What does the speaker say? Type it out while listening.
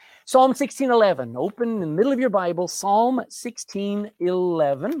Psalm 16:11. Open in the middle of your Bible, Psalm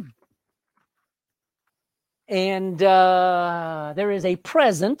 16:11. And there is a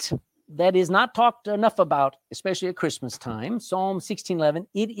present that is not talked enough about, especially at Christmas time. Psalm 16:11.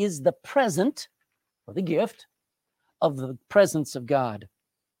 It is the present, or the gift, of the presence of God.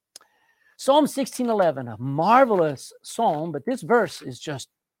 Psalm 16:11, a marvelous psalm, but this verse is just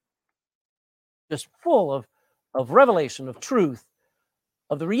full of revelation, of truth,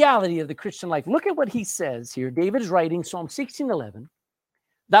 of the reality of the Christian life. Look at what he says here. David is writing Psalm 16:11.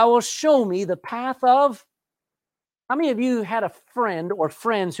 Thou wilt show me the path of... How many of you had a friend or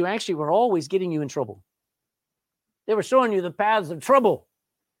friends who actually were always getting you in trouble? They were showing you the paths of trouble,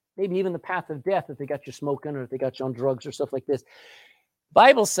 maybe even the path of death if they got you smoking or if they got you on drugs or stuff like this.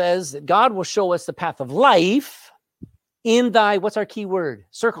 Bible says that God will show us the path of life in thy, what's our key word?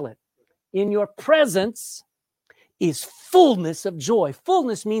 Circle it. In your presence is fullness of joy.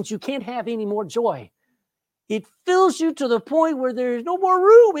 Fullness means you can't have any more joy. It fills you to the point where there's no more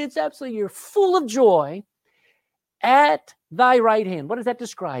room. It's absolutely, you're full of joy. At thy right hand. What does that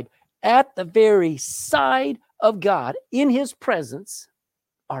describe? At the very side of God, in his presence,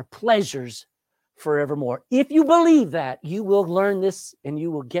 are pleasures forevermore. If you believe that, you will learn this and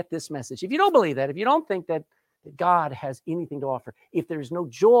you will get this message. If you don't believe that, if you don't think that God has anything to offer, if there's no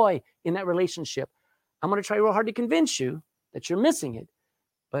joy in that relationship, I'm going to try real hard to convince you that you're missing it.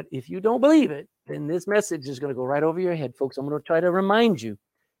 But if you don't believe it, then this message is going to go right over your head, folks. I'm going to try to remind you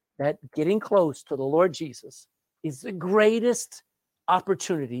that getting close to the Lord Jesus is the greatest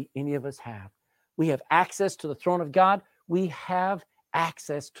opportunity any of us have. We have access to the throne of God. We have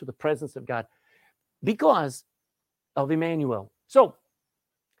access to the presence of God because of Emmanuel. So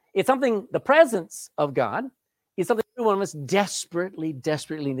it's something, the presence of God is something every one of us desperately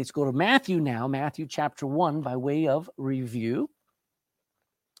needs. Go to Matthew now, Matthew chapter 1, by way of review.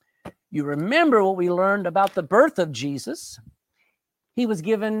 You remember what we learned about the birth of Jesus. He was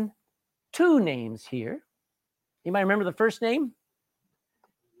given two names here. You might remember the first name?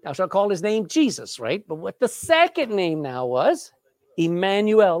 Thou shalt call his name Jesus, right? But what the second name now was?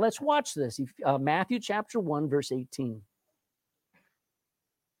 Emmanuel. Let's watch this. Matthew chapter 1, verse 18.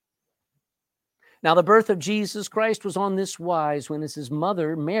 Now the birth of Jesus Christ was on this wise, when his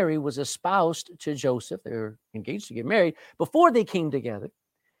mother Mary was espoused to Joseph. They were engaged to get married. Before they came together,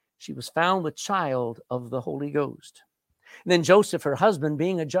 she was found with child of the Holy Ghost. And then Joseph, her husband,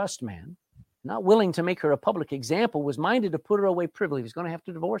 being a just man, not willing to make her a public example, was minded to put her away privily. He was going to have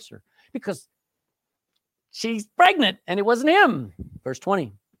to divorce her because she's pregnant and it wasn't him. Verse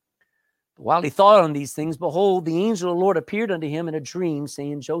 20. But while he thought on these things, behold, the angel of the Lord appeared unto him in a dream,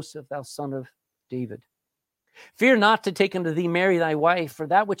 saying, Joseph, thou son of David, fear not to take unto thee Mary thy wife, for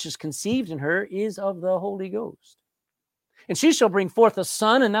that which is conceived in her is of the Holy Ghost. And she shall bring forth a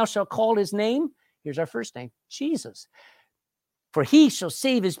son, and thou shalt call his name, here's our first name, Jesus. For he shall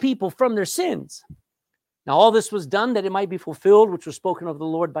save his people from their sins. Now all this was done that it might be fulfilled, which was spoken of the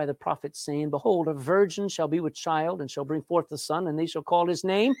Lord by the prophet, saying, behold, a virgin shall be with child, and shall bring forth a son, and they shall call his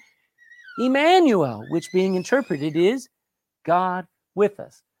name Emmanuel, which being interpreted is God with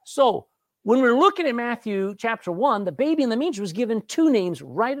us. So when we're looking at Matthew chapter 1, the baby in the manger was given two names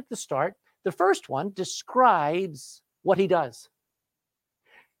right at the start. The first one describes what he does.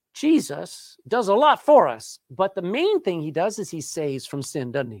 Jesus does a lot for us, but the main thing he does is he saves from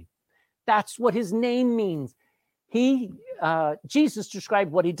sin, doesn't he? That's what his name means. Jesus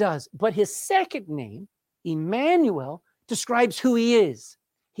described what he does, but his second name, Emmanuel, describes who he is.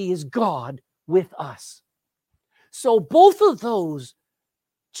 He is God with us. So both of those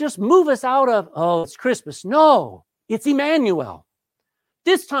just move us out of, oh, it's Christmas. No, it's Emmanuel.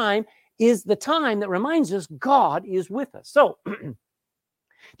 This time is the time that reminds us God is with us. So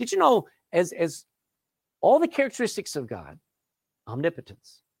did you know, as all the characteristics of God,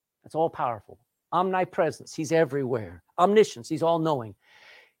 omnipotence, that's all powerful. Omnipresence, he's everywhere. Omniscience, he's all knowing.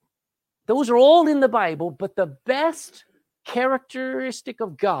 Those are all in the Bible, but the best characteristic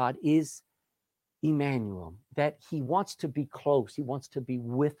of God is Emmanuel, that he wants to be close. He wants to be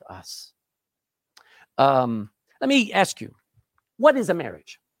with us. Let me ask you, what is a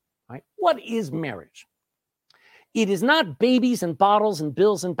marriage? Right? What is marriage? It is not babies and bottles and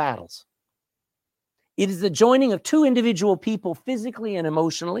bills and battles. It is the joining of two individual people physically and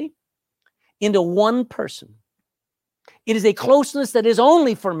emotionally into one person. It is a closeness that is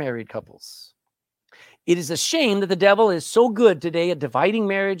only for married couples. It is a shame that the devil is so good today at dividing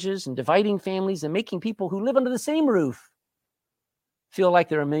marriages and dividing families and making people who live under the same roof feel like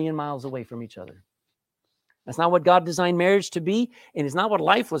they're a million miles away from each other. That's not what God designed marriage to be, and it's not what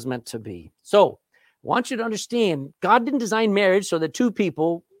life was meant to be. So I want you to understand, God didn't design marriage so that two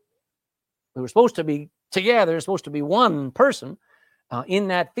people We were supposed to be together, supposed to be one person in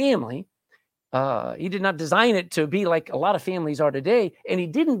that family. He did not design it to be like a lot of families are today. And he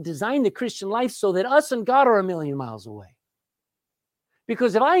didn't design the Christian life so that us and God are a million miles away.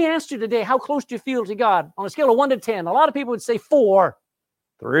 Because if I asked you today, how close do you feel to God on a scale of 1 to 10? A lot of people would say 4,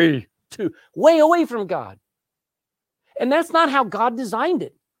 3, 2, way away from God. And that's not how God designed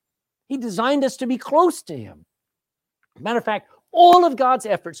it. He designed us to be close to him. Matter of fact, all of God's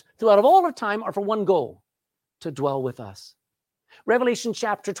efforts throughout all of time are for one goal, to dwell with us. Revelation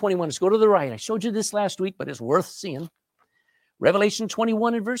chapter 21. Let's go to the right. I showed you this last week, but it's worth seeing. Revelation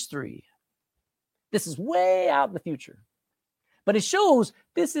 21 and verse 3. This is way out in the future. But it shows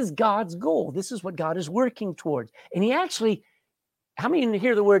this is God's goal. This is what God is working towards. And he actually, how many of you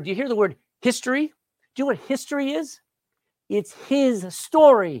hear the word, do you hear the word history? Do you know what history is? It's his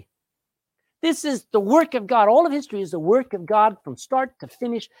story. This is the work of God. All of history is the work of God from start to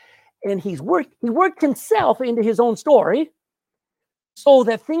finish. And he worked himself into his own story so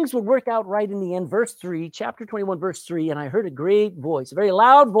that things would work out right in the end. Verse 3, chapter 21, verse 3, and I heard a great voice, a very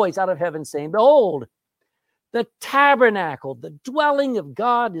loud voice out of heaven saying, behold, the tabernacle, the dwelling of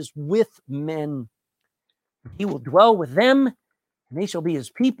God is with men. He will dwell with them, and they shall be his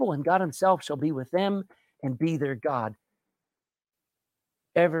people, and God himself shall be with them and be their God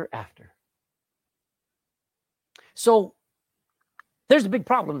ever after. So there's a big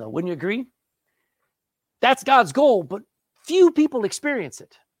problem, though. Wouldn't you agree? That's God's goal, but few people experience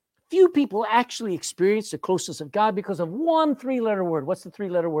it. Few people actually experience the closeness of God because of one 3-letter word. What's the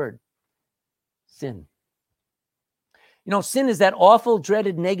 3-letter word? Sin. You know, sin is that awful,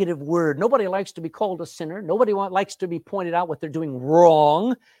 dreaded, negative word. Nobody likes to be called a sinner. Nobody likes to be pointed out what they're doing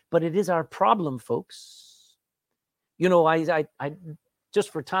wrong, but it is our problem, folks. You know, I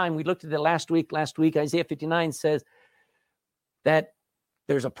just for time, we looked at it last week. Isaiah 59 says that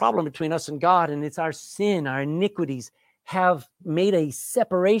there's a problem between us and God, and it's our sin, our iniquities have made a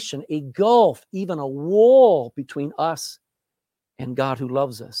separation, a gulf, even a wall between us and God who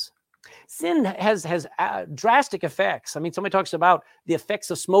loves us. Sin has drastic effects. I mean, somebody talks about the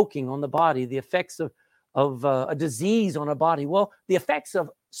effects of smoking on the body, the effects of a disease on a body. Well, the effects of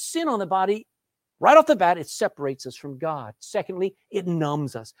sin on the body, right off the bat, it separates us from God. Secondly, it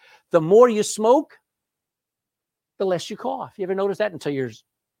numbs us. The more you smoke, the less you cough. You ever notice that? Until you're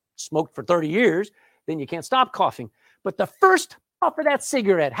smoked for 30 years, then you can't stop coughing. But the first puff of that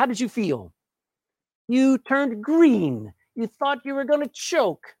cigarette, how did you feel? You turned green. You thought you were going to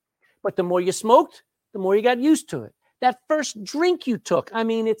choke. But the more you smoked, the more you got used to it. That first drink you took, I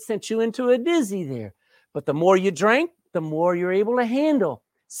mean, it sent you into a dizzy there. But the more you drank, the more you're able to handle.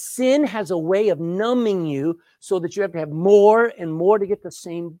 Sin has a way of numbing you so that you have to have more and more to get the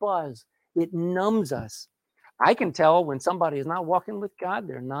same buzz. It numbs us. I can tell when somebody is not walking with God,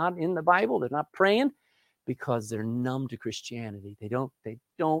 they're not in the Bible, they're not praying, because they're numb to Christianity. They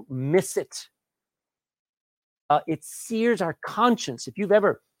don't miss it. It sears our conscience. If you've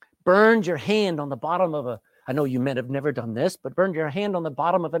ever burned your hand on the bottom of I know you men have never done this, but burned your hand on the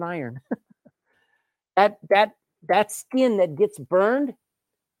bottom of an iron. that skin that gets burned,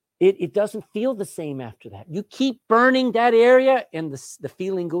 it doesn't feel the same after that. You keep burning that area and the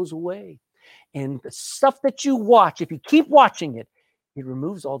feeling goes away. And the stuff that you watch, if you keep watching it, it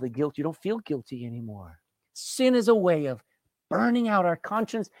removes all the guilt. You don't feel guilty anymore. Sin is a way of burning out our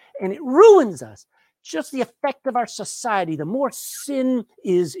conscience, and it ruins us. Just the effect of our society. The more sin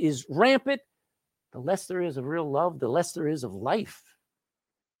is rampant, the less there is of real love, the less there is of life.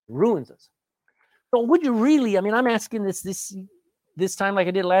 It ruins us. So would you really, I mean, I'm asking this time like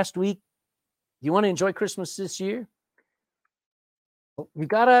I did last week, do you want to enjoy Christmas this year? You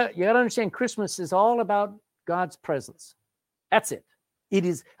gotta understand Christmas is all about God's presence. That's it. It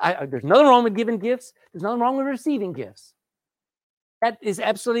is, there's nothing wrong with giving gifts. There's nothing wrong with receiving gifts. That is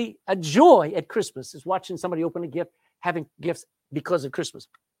absolutely a joy at Christmas, is watching somebody open a gift, having gifts because of Christmas.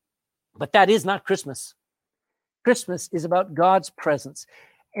 But that is not Christmas. Christmas is about God's presence.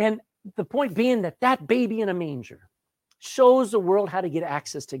 And the point being that baby in a manger shows the world how to get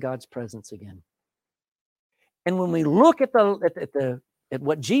access to God's presence again. And when we look at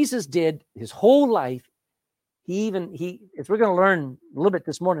what Jesus did his whole life, as we're going to learn a little bit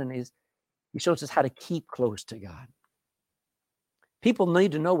this morning, is he shows us how to keep close to God. People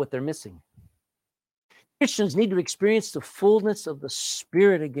need to know what they're missing. Christians need to experience the fullness of the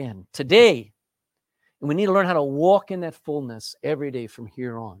Spirit again today. And we need to learn how to walk in that fullness every day from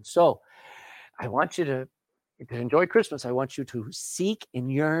here on. So I want you to enjoy Christmas. I want you to seek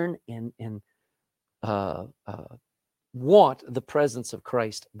and yearn and want the presence of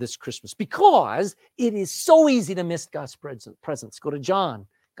Christ this Christmas, because it is so easy to miss God's presence. Go to John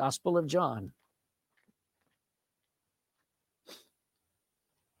Gospel of John.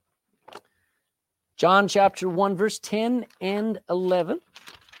 John chapter 1, verse 10 and 11.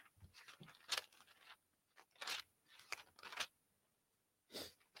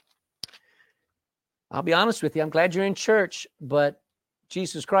 I'll be honest with you, I'm glad you're in church, but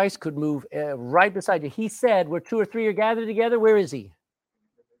Jesus Christ could move right beside you. He said, where 2 or 3 are gathered together, where is he?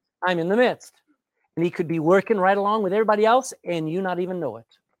 I'm in the midst. And he could be working right along with everybody else and you not even know it.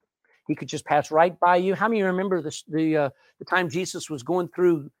 He could just pass right by you. How many of you remember the time Jesus was going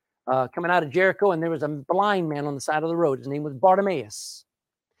through, coming out of Jericho, and there was a blind man on the side of the road. His name was Bartimaeus.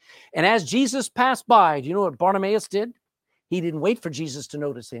 And as Jesus passed by, do you know what Bartimaeus did? He didn't wait for Jesus to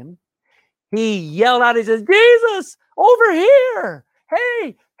notice him. He yelled out, he says, Jesus, over here.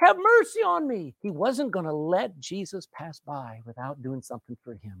 Hey, have mercy on me. He wasn't going to let Jesus pass by without doing something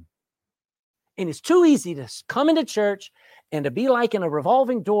for him. And it's too easy to come into church and to be like in a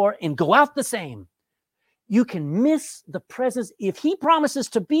revolving door and go out the same. You can miss the presence. If he promises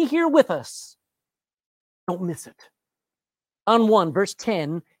to be here with us, don't miss it. On 1, verse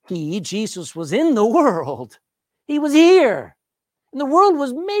 10, Jesus, was in the world. He was here. And the world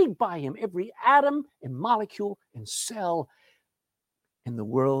was made by him, every atom and molecule and cell. And the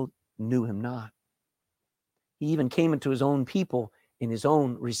world knew him not. He even came into his own people, and his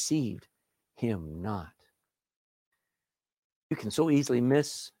own received him not. You can so easily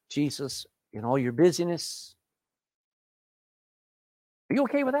miss Jesus in all your busyness. Are you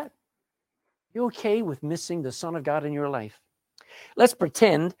okay with that? Are you okay with missing the Son of God in your life? Let's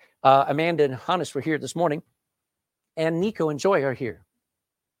pretend Amanda and Hannes were here this morning, and Nico and Joy are here.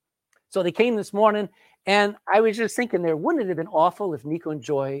 So they came this morning, and I was just thinking there, wouldn't it have been awful if Nico and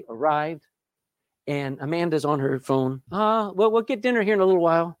Joy arrived, and Amanda's on her phone? Well, we'll get dinner here in a little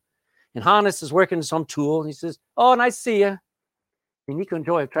while. And Hannes is working some tool. He says, oh, nice to see you. And Nico and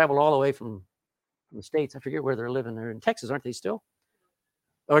Joy have traveled all the way from the States. I forget where they're living. They're in Texas, aren't they still?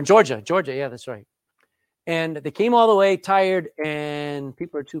 Or in Georgia. Georgia, yeah, that's right. And they came all the way tired, and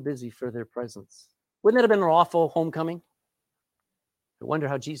people are too busy for their presence. Wouldn't that have been an awful homecoming? I wonder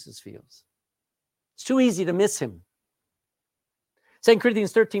how Jesus feels. It's too easy to miss him. 2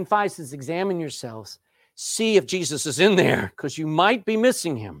 Corinthians 13:5 says, examine yourselves. See if Jesus is in there, because you might be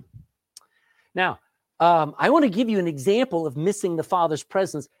missing him. Now, I want to give you an example of missing the Father's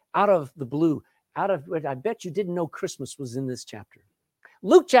presence out of the blue, out of what I bet you didn't know Christmas was in this chapter.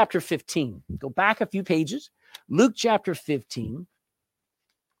 Luke chapter 15. Go back a few pages. Luke chapter 15.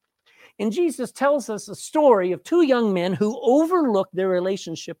 And Jesus tells us a story of 2 young men who overlooked their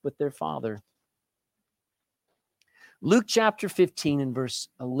relationship with their father. Luke chapter 15 and verse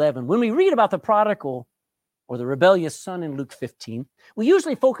 11. When we read about the prodigal or the rebellious son in Luke 15, we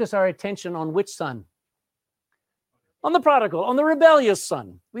usually focus our attention on which son? On the prodigal, on the rebellious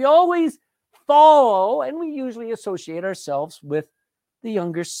son. We always follow and we usually associate ourselves with the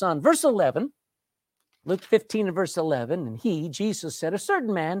younger son. Verse 11, Luke 15 and verse 11, and he, Jesus, said, a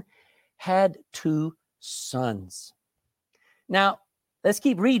certain man had 2 sons. Now, let's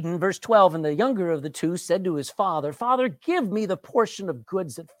keep reading. Verse 12, and the younger of the 2 said to his father, Father, give me the portion of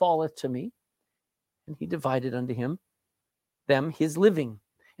goods that falleth to me. And he divided unto them his living.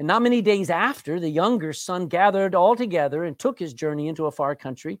 And not many days after, the younger son gathered all together and took his journey into a far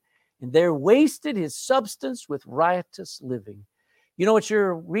country, and there wasted his substance with riotous living. You know what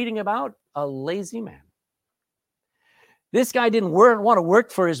you're reading about? A lazy man. This guy didn't want to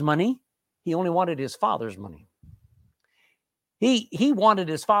work for his money. He only wanted his father's money. He wanted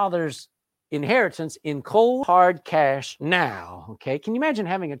his father's inheritance in cold, hard cash now. Okay, can you imagine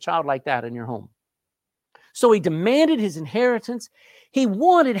having a child like that in your home? So he demanded his inheritance. He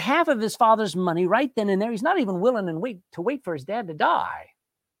wanted half of his father's money right then and there. He's not even willing to wait for his dad to die.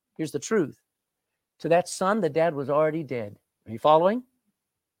 Here's the truth. To that son, the dad was already dead. Are you following?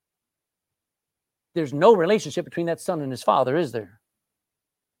 There's no relationship between that son and his father, is there?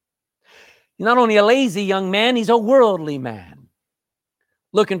 He's not only a lazy young man, he's a worldly man.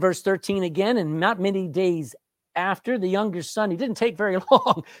 Look in verse 13 again, and not many days after, the younger son, he didn't take very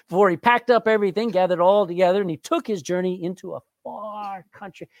long before he packed up everything, gathered all together, and he took his journey into a far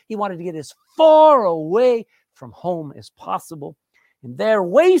country. He wanted to get as far away from home as possible, and there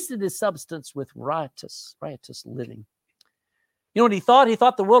wasted his substance with riotous living. You know what he thought? He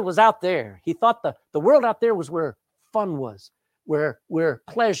thought the world was out there. He thought the world out there was where fun was, where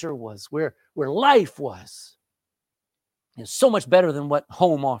pleasure was, where life was. It's so much better than what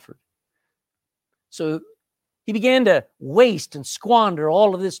home offered. So he began to waste and squander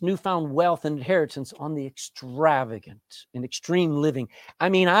all of this newfound wealth and inheritance on the extravagant and extreme living. I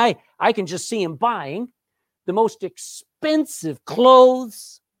mean, I can just see him buying the most expensive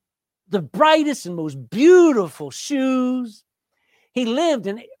clothes, the brightest and most beautiful shoes. He lived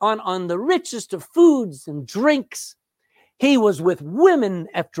on the richest of foods and drinks. He was with women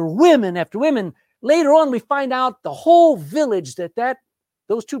after women after women. Later on, we find out the whole village that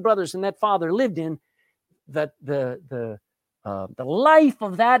those two brothers and that father lived in, that the life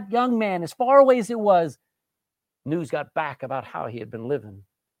of that young man, as far away as it was, news got back about how he had been living.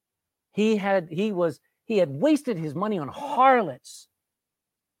 He had wasted his money on harlots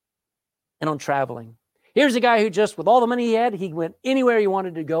and on traveling. Here's a guy who just, with all the money he had, he went anywhere he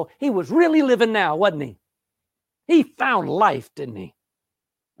wanted to go. He was really living now, wasn't he? He found life, didn't he?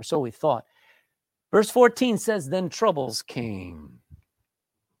 Or so we thought. Verse 14 says, then troubles came.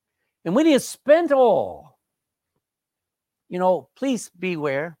 And when he had spent all, please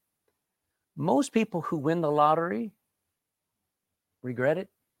beware. Most people who win the lottery regret it.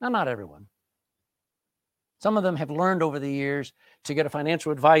 Now, not everyone. Some of them have learned over the years to get a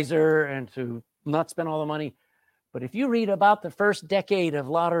financial advisor and to not spend all the money. But if you read about the first decade of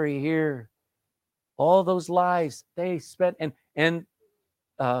lottery here, all those lives they spent, and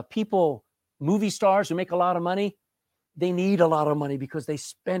people, movie stars who make a lot of money, they need a lot of money because they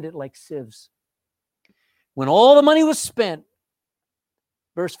spend it like sieves. When all the money was spent,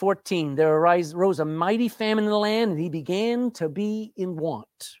 verse 14, there arose a mighty famine in the land, and he began to be in want.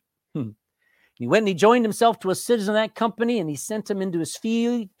 He went and he joined himself to a citizen of that company, and he sent him into his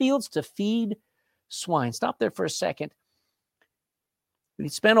fields to feed swine. Stop there for a second. He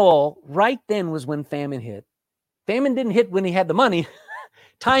spent all. Right then was when famine hit. Famine didn't hit when he had the money.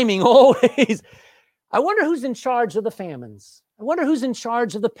 Timing always. I wonder who's in charge of the famines. I wonder who's in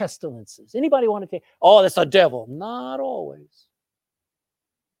charge of the pestilences. Anybody want to take? Oh, that's the devil. Not always.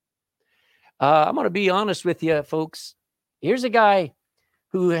 I'm going to be honest with you, folks. Here's a guy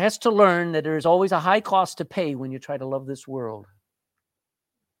who has to learn that there is always a high cost to pay when you try to love this world.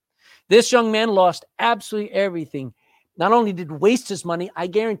 This young man lost absolutely everything. Not only did he waste his money, I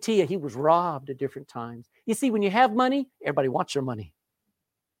guarantee you he was robbed at different times. You see, when you have money, everybody wants your money.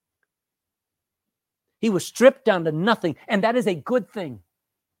 He was stripped down to nothing, and that is a good thing.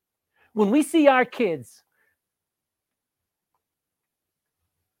 When we see our kids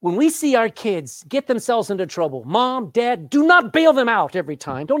get themselves into trouble, mom, dad, do not bail them out every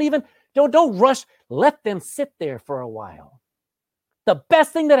time. Don't rush. Let them sit there for a while. The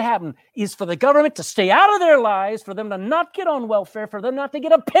best thing that happened is for the government to stay out of their lives, for them to not get on welfare, for them not to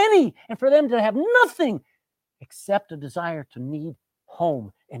get a penny, and for them to have nothing except a desire to need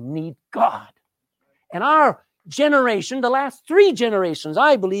home and need God. And our generation, the last 3 generations,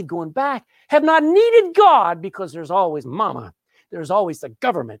 I believe, going back, have not needed God because there's always mama. There's always the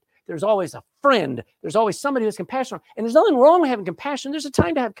government. There's always a friend. There's always somebody who's compassionate. And there's nothing wrong with having compassion. There's a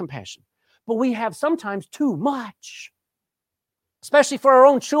time to have compassion. But we have sometimes too much, especially for our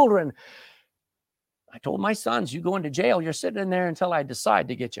own children. I told my sons, you go into jail, you're sitting in there until I decide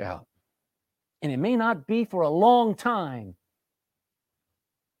to get you out. And it may not be for a long time.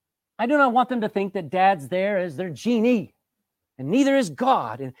 I do not want them to think that dad's there as their genie, and neither is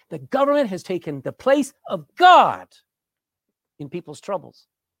God. And the government has taken the place of God in people's troubles.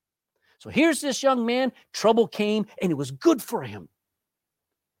 So here's this young man, trouble came, and it was good for him.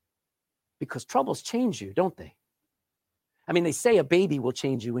 Because troubles change you, don't they? I mean, they say a baby will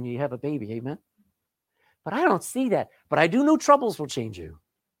change you when you have a baby, amen? But I don't see that. But I do know troubles will change you.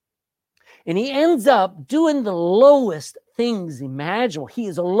 And he ends up doing the lowest things imaginable. He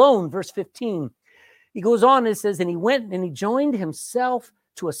is alone, verse 15. He goes on and says, and he went and he joined himself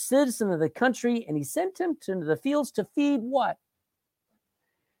to a citizen of the country, and he sent him to the fields to feed what?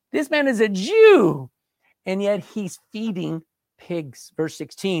 This man is a Jew, and yet he's feeding pigs, verse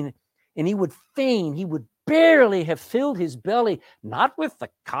 16. And he would barely have filled his belly, not with the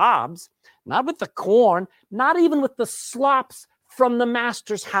cobs, not with the corn, not even with the slops from the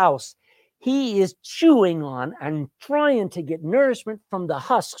master's house. He is chewing on and trying to get nourishment from the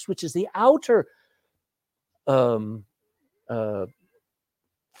husks, which is the outer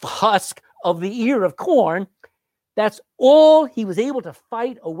husk of the ear of corn. That's all he was able to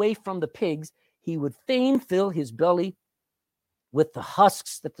fight away from the pigs. He would fain fill his belly with the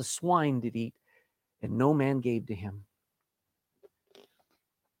husks that the swine did eat, and no man gave to him.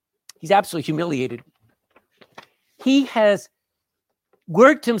 He's absolutely humiliated. He has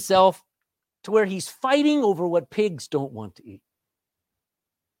worked himself to where he's fighting over what pigs don't want to eat.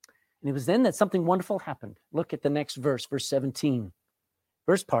 And it was then that something wonderful happened. Look at the next verse, verse 17.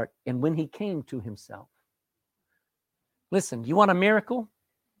 First part, and when he came to himself. Listen, you want a miracle?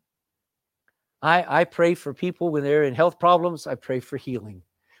 I pray for people when they're in health problems. I pray for healing.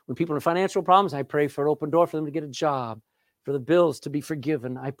 When people are in financial problems, I pray for an open door for them to get a job. for the bills to be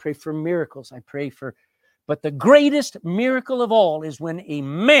forgiven. I pray for miracles. But the greatest miracle of all is when a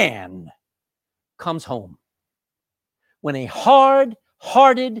man comes home. When a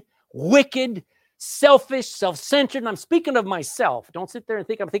hard-hearted, wicked, selfish, self-centered, and I'm speaking of myself. Don't sit there and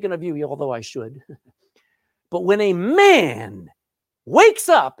think I'm thinking of you, although I should. But when a man wakes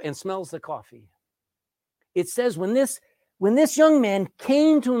up and smells the coffee, it says when this young man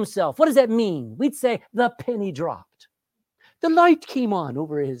came to himself, what does that mean? We'd say the penny dropped. The light came on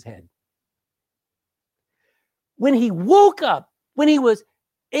over his head. When he woke up, when he was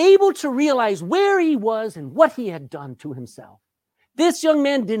able to realize where he was and what he had done to himself, this young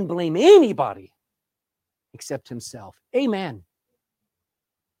man didn't blame anybody except himself. Amen.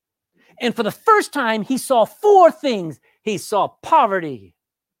 And for the first time, he saw four things. He saw poverty.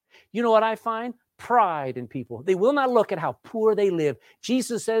 You know what I find? Pride in people. They will not look at how poor they live.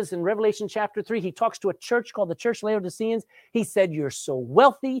 Jesus says in Revelation chapter 3, he talks to a church called the Church Laodiceans. He said, you're so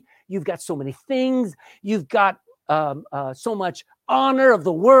wealthy. You've got so many things. You've got so much honor of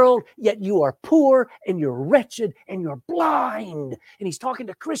the world, yet you are poor and you're wretched and you're blind. And he's talking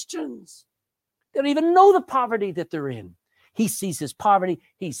to Christians. They don't even know the poverty that they're in. He sees his poverty.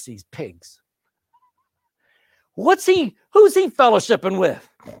 He sees pigs. Who's he fellowshipping with?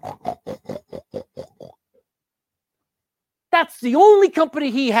 That's the only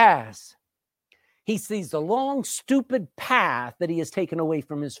company he has. He sees the long, stupid path that he has taken away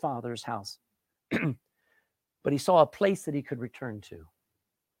from his father's house. But he saw a place that he could return to.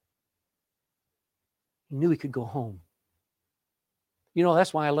 He knew he could go home. You know,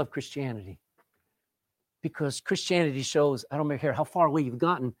 that's why I love Christianity. Because Christianity shows, I don't care how far away you've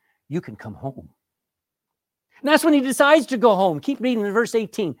gotten, you can come home. And that's when he decides to go home. Keep reading in verse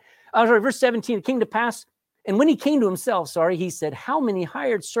 17. It came to pass, and when he came to himself, he said, how many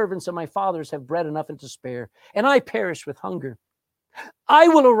hired servants of my father's have bread enough and to spare, and I perish with hunger? I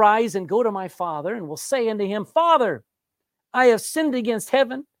will arise and go to my father, and will say unto him, Father, I have sinned against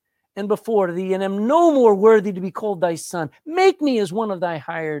heaven and before thee, and am no more worthy to be called thy son. Make me as one of thy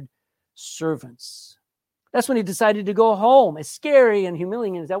hired servants. That's when he decided to go home, as scary and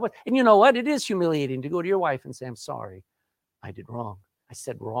humiliating as that was. And you know what? It is humiliating to go to your wife and say, I'm sorry. I did wrong. I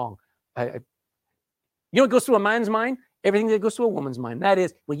said wrong. You know what goes through a man's mind? Everything that goes through a woman's mind. That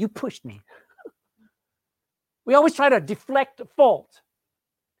is, well, you pushed me. We always try to deflect the fault.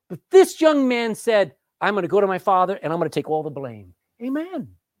 But this young man said, I'm going to go to my father and I'm going to take all the blame. Amen.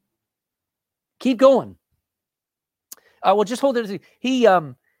 Keep going. Well, just hold it.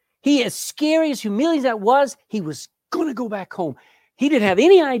 He, as scary, as humiliating as that was, he was going to go back home. He didn't have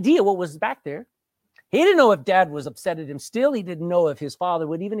any idea what was back there. He didn't know if dad was upset at him still. He didn't know if his father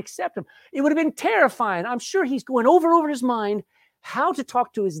would even accept him. It would have been terrifying. I'm sure he's going over his mind how to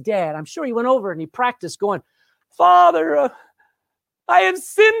talk to his dad. I'm sure he went over and he practiced going, Father, I have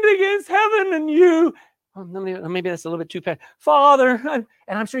sinned against heaven and you. Maybe that's a little bit too fast. Father, and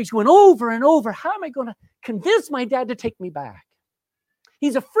I'm sure he's going over and over. How am I going to convince my dad to take me back?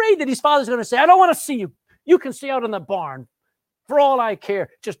 He's afraid that his father's going to say, I don't want to see you. You can stay out in the barn. For all I care,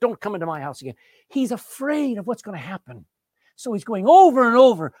 just don't come into my house again. He's afraid of what's going to happen. So he's going over and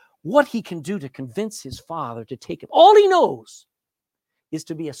over what he can do to convince his father to take him. All he knows is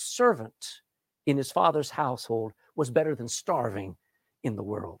to be a servant in his father's household was better than starving in the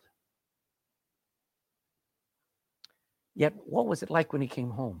world. Yet, what was it like when he came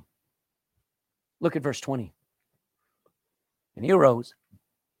home? Look at verse 20. And he arose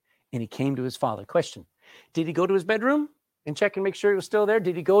and he came to his father. Question, did he go to his bedroom and check and make sure he was still there?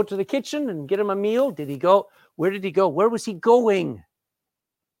 Did he go to the kitchen and get him a meal? Did he go? Where did he go? Where was he going?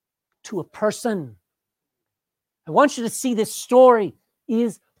 To a person. I want you to see this story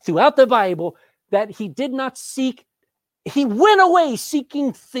is throughout the Bible that he did not seek. He went away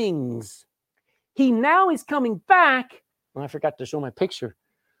seeking things. He now is coming back. Well, I forgot to show my picture,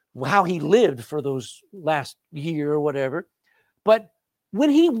 how he lived for those last year or whatever. But when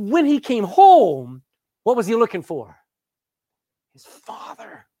he came home, what was he looking for? His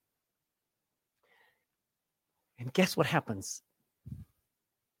father. And guess what happens?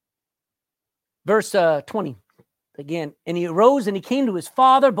 Verse 20. Again, and he arose and he came to his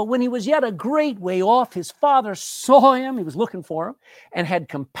father, but when he was yet a great way off, his father saw him, he was looking for him, and had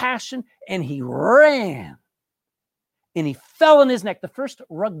compassion, and he ran. And he fell on his neck, the first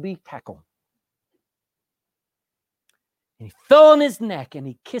rugby tackle. And he fell on his neck, and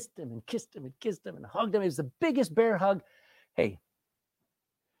he kissed him and kissed him and kissed him and hugged him. It was the biggest bear hug. Hey,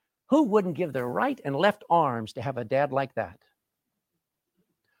 who wouldn't give their right and left arms to have a dad like that?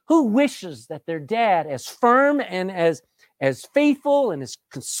 Who wishes that their dad, as firm and as as faithful and as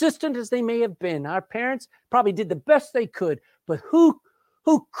consistent as they may have been. Our parents probably did the best they could, but who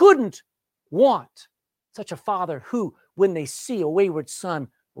couldn't want such a father who, when they see a wayward son,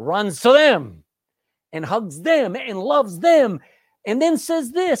 runs to them and hugs them and loves them, and then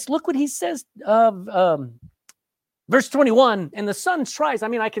says this. Look what he says of verse 21. And the son tries. I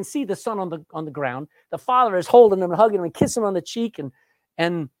mean, I can see the son on the ground. The father is holding him and hugging him and kissing him on the cheek.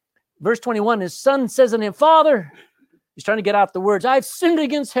 And verse 21, his son says unto him, Father, he's trying to get out the words, I've sinned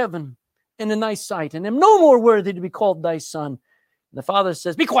against heaven and in thy sight, and am no more worthy to be called thy son. And the father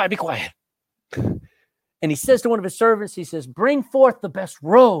says, Be quiet, be quiet. And he says to one of his servants, he says, Bring forth the best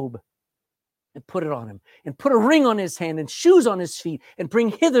robe and put it on him, and put a ring on his hand and shoes on his feet, and bring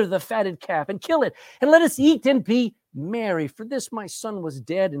hither the fatted calf and kill it, and let us eat and be merry. For this my son was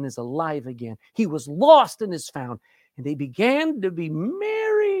dead and is alive again. He was lost and is found. And they began to be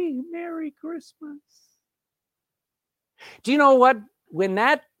merry. Merry Christmas. Do you know what? When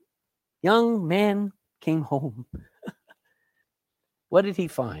that young man came home, what did he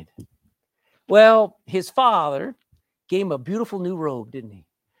find? Well, his father gave him a beautiful new robe, didn't he?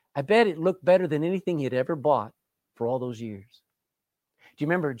 I bet it looked better than anything he had ever bought for all those years. Do you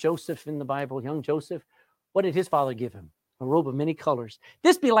remember Joseph in the Bible, young Joseph? What did his father give him? A robe of many colors.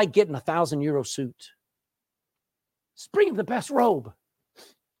 This be like getting a 1,000-euro suit. Bring him the best robe.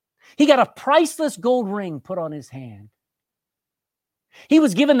 He got a priceless gold ring put on his hand. He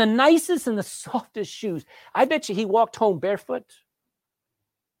was given the nicest and the softest shoes. I bet you he walked home barefoot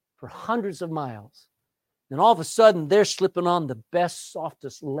for hundreds of miles. Then all of a sudden, they're slipping on the best,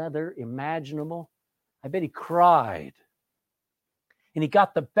 softest leather imaginable. I bet he cried. And he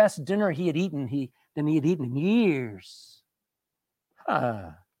got the best dinner he had eaten than he had eaten in years.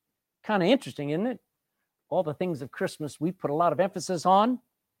 Kind of interesting, isn't it? All the things of Christmas we put a lot of emphasis on.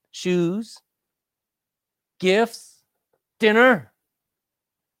 Shoes, gifts, dinner.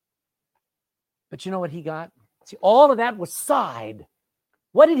 But you know what he got? See, all of that was side.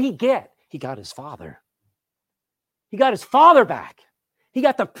 What did he get? He got his father. He got his father back. He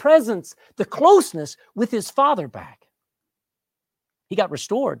got the presence, the closeness with his father back. He got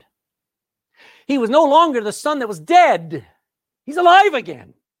restored. He was no longer the son that was dead. He's alive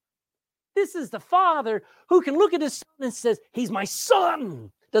again. This is the father who can look at his son and says, He's my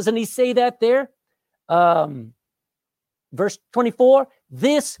son. Doesn't he say that there? Verse 24,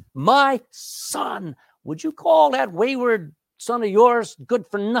 this my son. Would you call that wayward son of yours good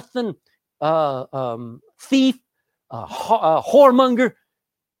for nothing, thief, whoremonger?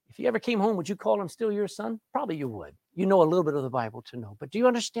 If he ever came home, would you call him still your son? Probably you would. You know a little bit of the Bible to know. But do you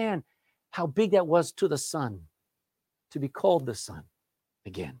understand how big that was to the son to be called the son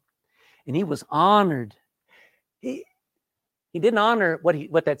again? And he was honored. He didn't honor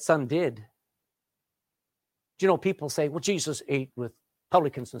what that son did. Do you know, people say, well, Jesus ate with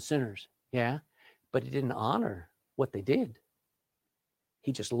publicans and sinners. Yeah, but he didn't honor what they did.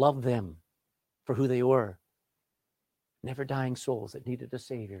 He just loved them for who they were. Never dying souls that needed a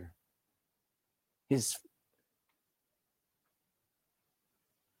Savior.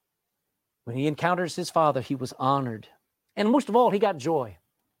 When he encounters his father, he was honored. And most of all, he got joy.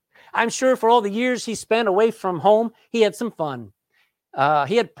 I'm sure for all the years he spent away from home, he had some fun.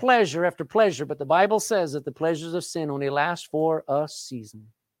 He had pleasure after pleasure, but the Bible says that the pleasures of sin only last for a season.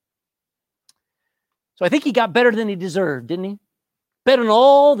 So I think he got better than he deserved, didn't he? Better than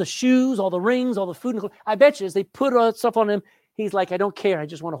all the shoes, all the rings, all the food. And I bet you as they put stuff on him, he's like, I don't care. I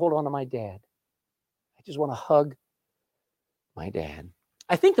just want to hold on to my dad. I just want to hug my dad.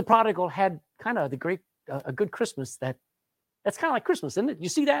 I think the prodigal had kind of a good Christmas. That's kind of like Christmas, isn't it? You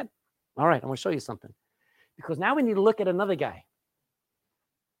see that? All right, I'm going to show you something. Because now we need to look at another guy.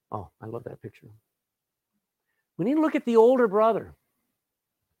 Oh, I love that picture. We need to look at the older brother.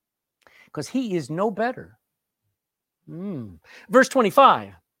 Because he is no better. Verse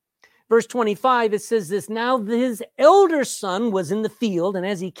 25. Verse 25, it says this, now his elder son was in the field, and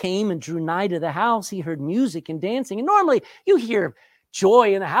as he came and drew nigh to the house, he heard music and dancing. And normally you hear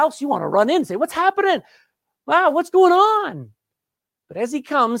joy in the house, you want to run in and say, what's happening? Wow, what's going on? But as he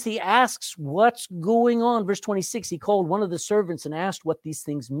comes, he asks what's going on. Verse 26, he called one of the servants and asked what these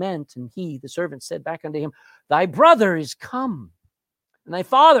things meant. And he, the servant, said back unto him, thy brother is come, and thy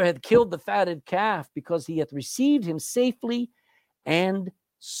father hath killed the fatted calf, because he hath received him safely and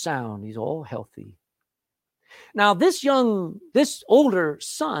sound. He's all healthy. Now, this older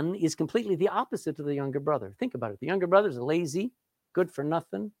son is completely the opposite of the younger brother. Think about it. The younger brother is lazy, good for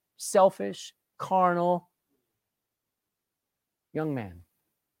nothing, selfish, carnal young man.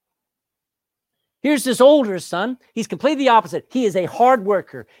 Here's this older son. He's completely the opposite. He is a hard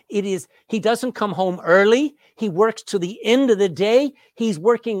worker. He doesn't come home early. He works to the end of the day. He's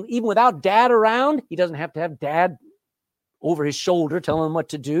working even without dad around. He doesn't have to have dad over his shoulder telling him what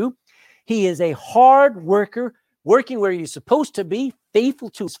to do. He is a hard worker, working where he's supposed to be,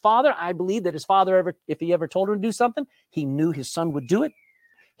 faithful to his father. I believe that his father, if he ever told him to do something, he knew his son would do it.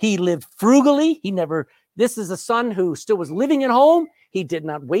 He lived frugally. This is a son who still was living at home. He did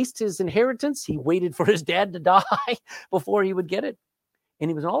not waste his inheritance. He waited for his dad to die before he would get it. And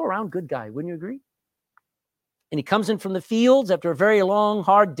he was an all-around good guy. Wouldn't you agree? And he comes in from the fields after a very long,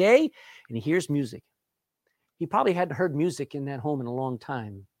 hard day, and he hears music. He probably hadn't heard music in that home in a long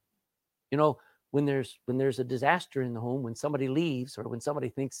time. You know, when there's a disaster in the home, when somebody leaves or when somebody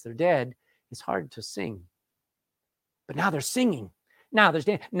thinks they're dead, it's hard to sing. But now they're singing. Now there's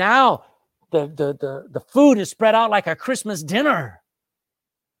dance. Now the food is spread out like a Christmas dinner.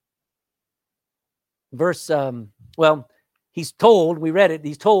 He's told, we read it,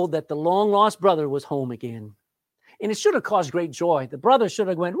 he's told that the long lost brother was home again. And it should have caused great joy. The brother should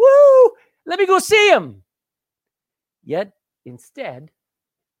have went, woo, let me go see him. Yet, instead,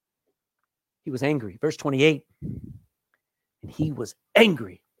 he was angry. Verse 28, and he was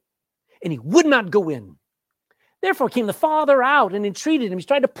angry, and he would not go in. Therefore came the father out and entreated him. He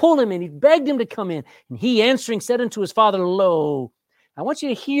tried to pull him in. He begged him to come in. And he answering said unto his father, Lo, I want you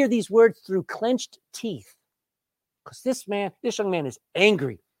to hear these words through clenched teeth, because this young man is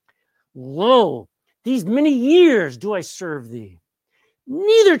angry. Lo, these many years do I serve thee.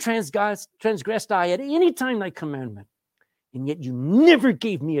 Neither transgressed I at any time thy commandment. And yet you never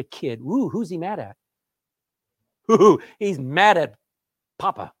gave me a kid. Ooh, who's he mad at? Ooh, he's mad at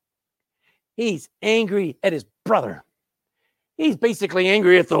Papa. He's angry at his brother. He's basically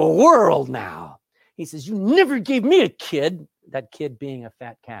angry at the world now. He says, you never gave me a kid. That kid being a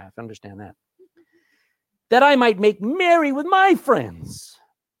fat calf. Understand that. That I might make merry with my friends.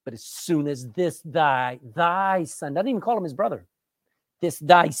 But as soon as this thy son, I didn't even call him his brother. This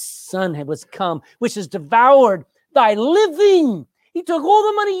thy son was come, which has devoured thy living. He took all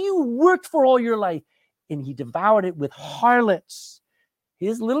the money you worked for all your life, and he devoured it with harlots.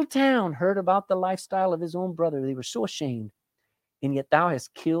 His little town heard about the lifestyle of his own brother. They were so ashamed. And yet thou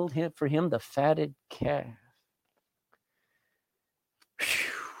hast killed him for him the fatted calf.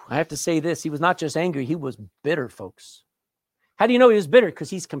 Whew. I have to say this. He was not just angry. He was bitter, folks. How do you know he was bitter? Because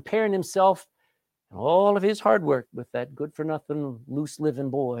he's comparing himself and all of his hard work with that good-for-nothing, loose-living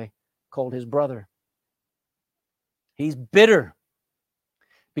boy called his brother. He's bitter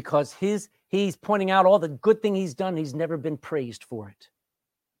because he's pointing out all the good thing he's done. He's never been praised for it.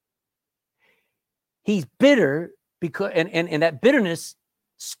 He's bitter because, and that bitterness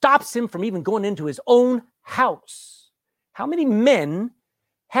stops him from even going into his own house. How many men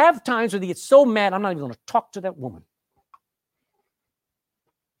have times where they get so mad, I'm not even going to talk to that woman?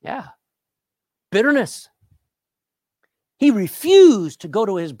 Yeah. Bitterness. He refused to go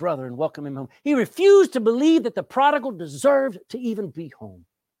to his brother and welcome him home. He refused to believe that the prodigal deserved to even be home.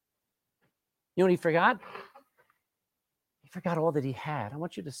 You know what he forgot? He forgot all that he had. I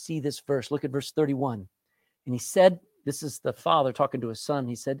want you to see this verse. Look at verse 31. And he said, this is the father talking to his son.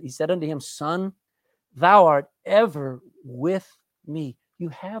 He said unto him, Son, thou art ever with me. You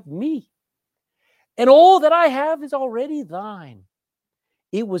have me. And all that I have is already thine.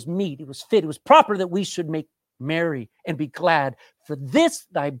 It was meet, it was fit, it was proper that we should make merry and be glad. For this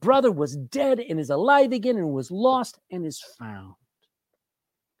thy brother was dead and is alive again, and was lost and is found.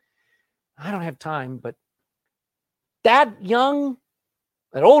 I don't have time, but that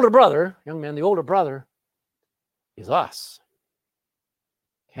older brother, young man, the older brother, is us.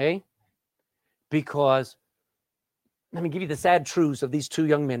 Okay? Because, let me give you the sad truths of these two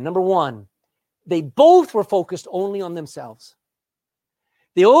young men. Number one, they both were focused only on themselves.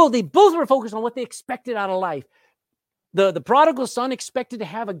 They both were focused on what they expected out of life. The prodigal son expected to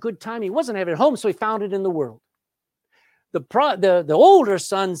have a good time. He wasn't having it at home, so he found it in the world. The older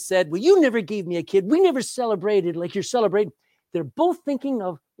son said, well, you never gave me a kid. We never celebrated like you're celebrating. They're both thinking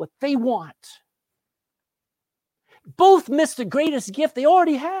of what they want. Both missed the greatest gift they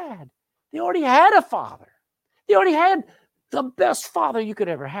already had. They already had a father. They already had the best father you could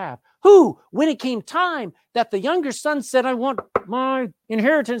ever have, who, when it came time that the younger son said, I want my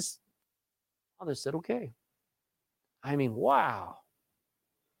inheritance, father said, okay. I mean, wow.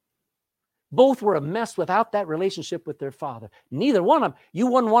 Both were a mess without that relationship with their father. Neither one of them, you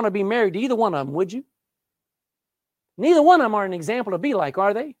wouldn't want to be married to either one of them, would you? Neither one of them are an example to be like,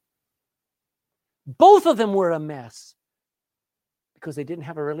 are they? Both of them were a mess because they didn't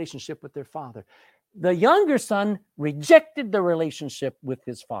have a relationship with their father. The younger son rejected the relationship with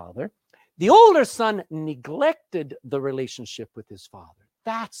his father. The older son neglected the relationship with his father.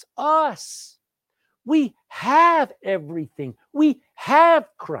 That's us. We have everything. We have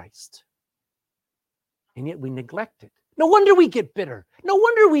Christ. And yet we neglect it. No wonder we get bitter. No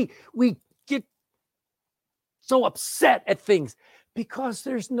wonder we get so upset at things, because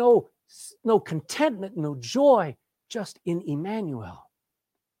there's no contentment, no joy, just in Emmanuel,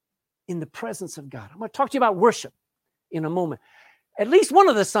 in the presence of God. I'm going to talk to you about worship in a moment. At least one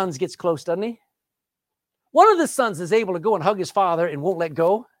of the sons gets close, doesn't he? One of the sons is able to go and hug his father and won't let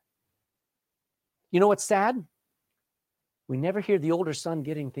go. You know what's sad? We never hear the older son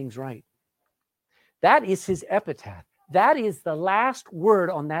getting things right. That is his epitaph. That is the last word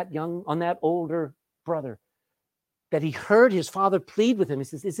on that older brother, that he heard his father plead with him. He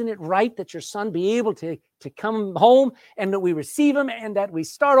says, isn't it right that your son be able to come home and that we receive him and that we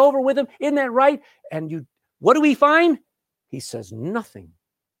start over with him? Isn't that right? And what do we find? He says nothing.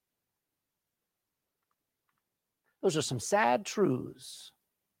 Those are some sad truths.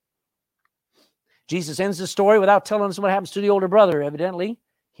 Jesus ends the story without telling us what happens to the older brother, evidently.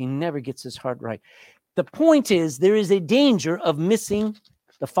 He never gets his heart right. The point is, there is a danger of missing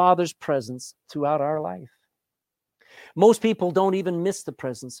the Father's presence throughout our life. Most people don't even miss the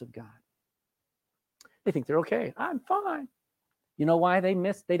presence of God. They think they're okay. I'm fine. You know why they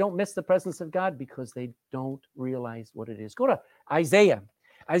don't miss the presence of God? Because they don't realize what it is. Go to Isaiah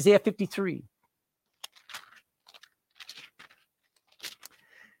 53.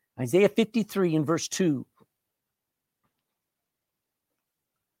 Isaiah 53 in verse 2.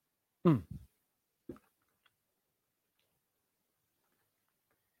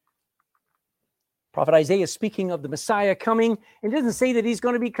 Prophet Isaiah is speaking of the Messiah coming, and doesn't say that he's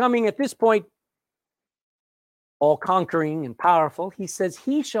going to be coming at this point all conquering and powerful. He says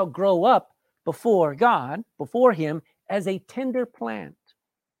he shall grow up before God, before him, as a tender plant.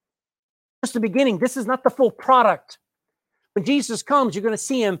 Just the beginning. This is not the full product. When Jesus comes, you're going to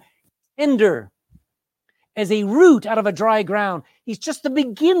see him tender as a root out of a dry ground. He's just the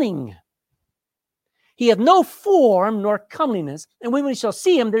beginning. He hath no form nor comeliness, and when we shall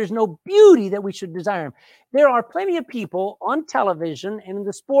see him, there's no beauty that we should desire him. There are plenty of people on television and in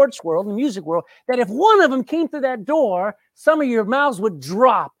the sports world, the music world, that if one of them came through that door, some of your mouths would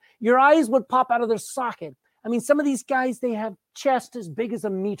drop. Your eyes would pop out of their socket. I mean, some of these guys, they have chest as big as a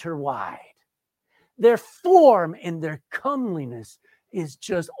meter wide. Their form and their comeliness is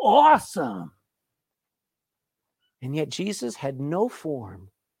just awesome. And yet Jesus had no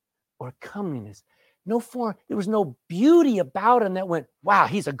form or comeliness. No form. There was no beauty about him that went, wow,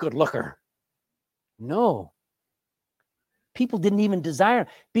 he's a good looker. No. People didn't even desire him.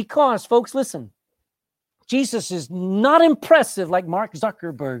 Because, folks, listen, Jesus is not impressive like Mark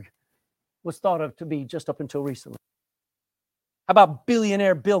Zuckerberg was thought of to be just up until recently. How about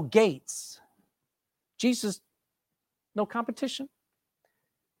billionaire Bill Gates? Jesus, no competition.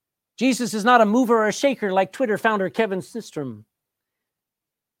 Jesus is not a mover or a shaker like Twitter founder Kevin Systrom.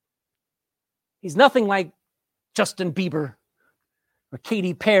 He's nothing like Justin Bieber or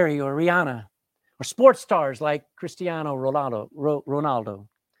Katy Perry or Rihanna or sports stars like Cristiano Ronaldo.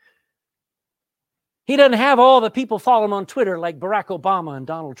 He doesn't have all the people follow him on Twitter like Barack Obama and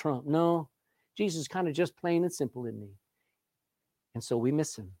Donald Trump. No, Jesus is kind of just plain and simple, isn't he? And so we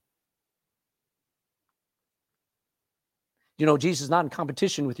miss him. You know, Jesus is not in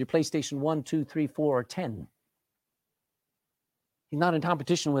competition with your PlayStation 1, 2, 3, 4, or 10. He's not in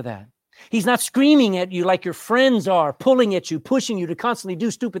competition with that. He's not screaming at you like your friends are, pulling at you, pushing you to constantly do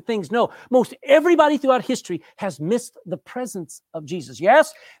stupid things. No, most everybody throughout history has missed the presence of Jesus.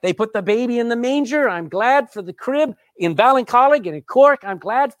 Yes, they put the baby in the manger. I'm glad for the crib in Ballincollig and in Cork. I'm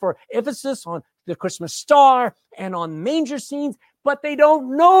glad for Ephesus on the Christmas star and on manger scenes, but they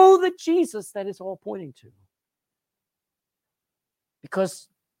don't know the Jesus that it's all pointing to. Because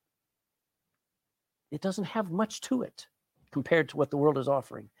it doesn't have much to it compared to what the world is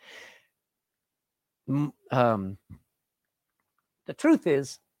offering. The truth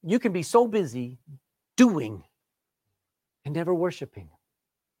is, you can be so busy doing and never worshiping.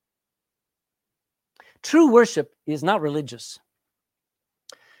 True worship is not religious.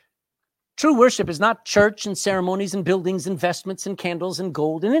 True worship is not church and ceremonies and buildings and vestments and candles and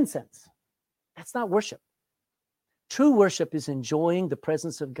gold and incense. That's not worship. True worship is enjoying the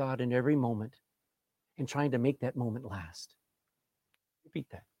presence of God in every moment and trying to make that moment last. Repeat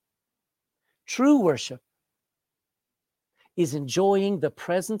that. True worship is enjoying the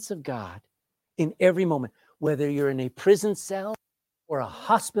presence of God in every moment, whether you're in a prison cell or a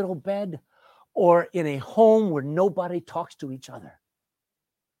hospital bed or in a home where nobody talks to each other.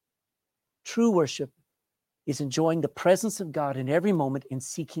 True worship is enjoying the presence of God in every moment and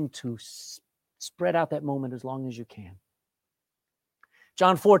seeking to spread out that moment as long as you can.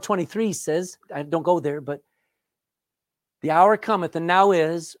 John 4:23 says, don't go there, but the hour cometh and now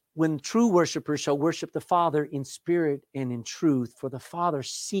is when true worshipers shall worship the Father in spirit and in truth, for the Father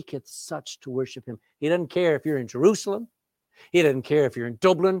seeketh such to worship him. He doesn't care if you're in Jerusalem. He doesn't care if you're in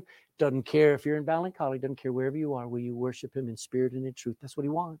Dublin. Doesn't care if you're in Ballincollig. Doesn't care wherever you are. Will you worship him in spirit and in truth? That's what he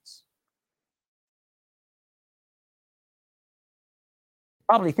wants.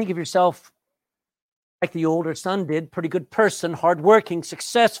 Probably think of yourself like the older son did, pretty good person, hardworking,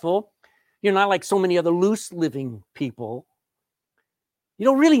 successful. You're not like so many other loose living people. You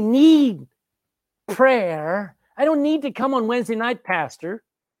don't really need prayer. I don't need to come on Wednesday night, Pastor.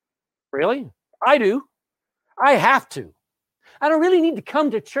 Really? I do. I have to. I don't really need to come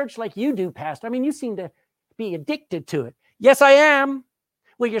to church like you do, Pastor. I mean, you seem to be addicted to it. Yes, I am.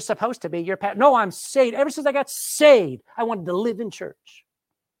 Well, you're supposed to be. No, I'm saved. Ever since I got saved, I wanted to live in church.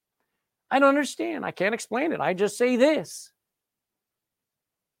 I don't understand. I can't explain it. I just say this.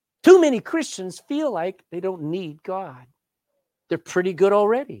 Too many Christians feel like they don't need God. They're pretty good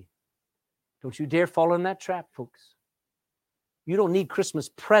already. Don't you dare fall in that trap, folks. You don't need Christmas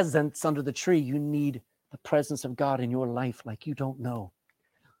presents under the tree. You need the presence of God in your life like you don't know.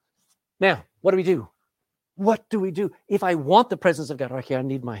 Now, what do we do? What do we do? If I want the presence of God, okay, I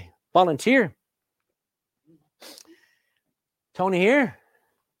need my volunteer. Tony here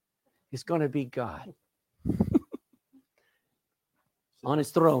is going to be God on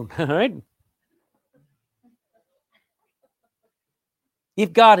his throne, all right?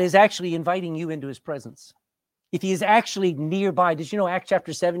 If God is actually inviting you into his presence, if he is actually nearby, did you know Acts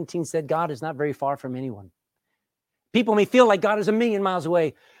chapter 17 said God is not very far from anyone? People may feel like God is a million miles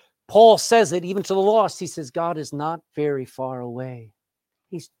away. Paul says it even to the lost. He says God is not very far away.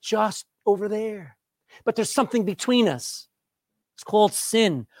 He's just over there. But there's something between us. It's called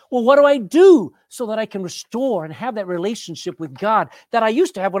sin. Well, what do I do so that I can restore and have that relationship with God that I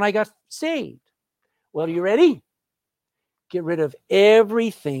used to have when I got saved? Well, are you ready? Get rid of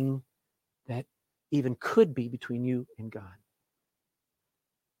everything that even could be between you and God.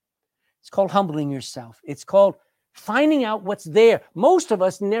 It's called humbling yourself. It's called finding out what's there. Most of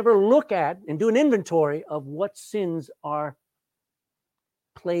us never look at and do an inventory of what sins are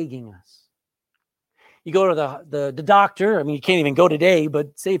plaguing us. You go to the doctor. I mean, you can't even go today,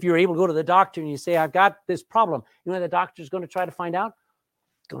 but say if you're able to go to the doctor and you say, I've got this problem. You know what the doctor's going to try to find out?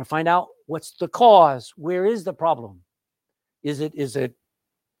 He's going to find out what's the cause. Where is the problem? Is it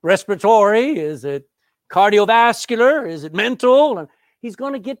respiratory? Is it cardiovascular? Is it mental? And he's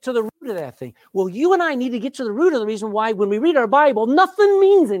going to get to the root of that thing. Well, you and I need to get to the root of the reason why when we read our Bible, nothing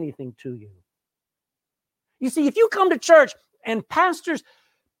means anything to you. You see, if you come to church and pastors'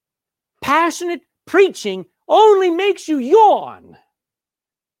 passionate preaching only makes you yawn,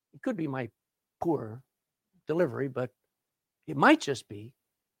 it could be my poor delivery, but it might just be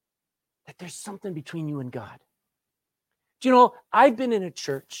that there's something between you and God. Do you know, I've been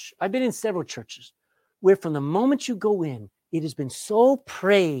in several churches where from the moment you go in, it has been so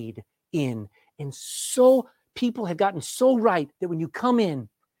prayed in and so people have gotten so right that when you come in,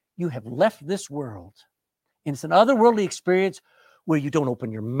 you have left this world. And it's an otherworldly experience where you don't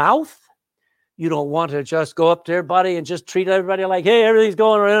open your mouth. You don't want to just go up to everybody and just treat everybody like, hey, everything's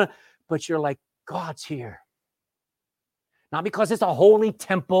going around. But you're like, God's here. Not because it's a holy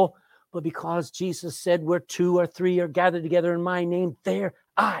temple, but because Jesus said where 2 or 3 are gathered together in my name, there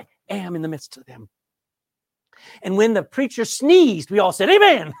I am in the midst of them. And when the preacher sneezed, we all said,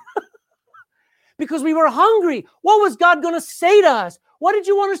 amen. Because we were hungry. What was God going to say to us? What did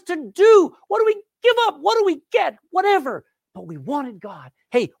you want us to do? What do we give up? What do we get? Whatever. But we wanted God.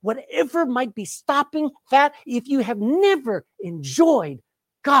 Hey, whatever might be stopping that, if you have never enjoyed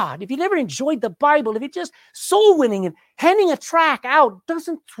God, if you never enjoyed the Bible, if it's just soul winning and handing a tract out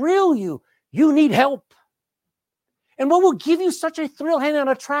doesn't thrill you, you need help. And what will give you such a thrill handing out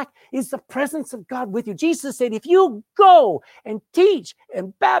a tract is the presence of God with you. Jesus said, if you go and teach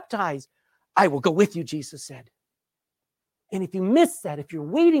and baptize, I will go with you, Jesus said. And if you miss that, if you're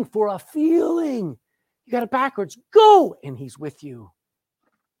waiting for a feeling, you got it backwards, go and he's with you.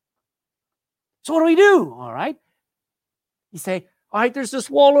 So what do we do? All right. You say, all right, there's this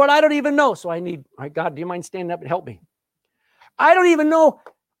wall, Lord, I don't even know. So all right, God, do you mind standing up and help me? I don't even know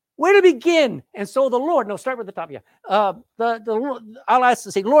where to begin. And so the Lord, start with the top. Yeah. I'll ask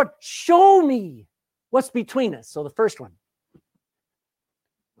to say, Lord, show me what's between us. So the first one.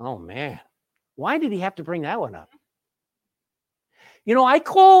 Oh, man. Why did he have to bring that one up? You know, I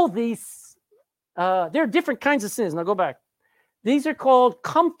call these, there are different kinds of sins. Now go back. These are called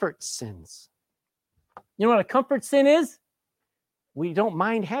comfort sins. You know what a comfort sin is? We don't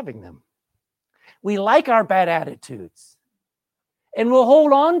mind having them. We like our bad attitudes. And we'll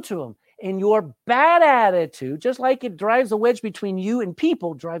hold on to them. And your bad attitude, just like it drives a wedge between you and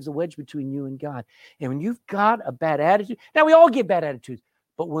people, drives a wedge between you and God. And when you've got a bad attitude, now we all get bad attitudes,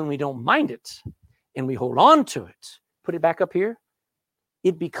 but when we don't mind it and we hold on to it, put it back up here,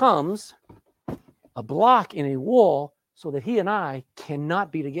 it becomes a block in a wall so that he and I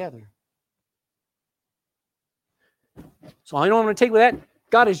cannot be together. So I know I'm going to take with that.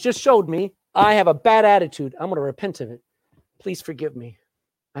 God has just showed me I have a bad attitude. I'm going to repent of it. Please forgive me.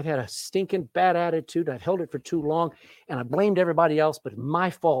 I've had a stinking bad attitude. I've held it for too long, and I blamed everybody else, but it's my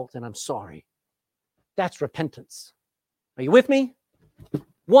fault, and I'm sorry. That's repentance. Are you with me?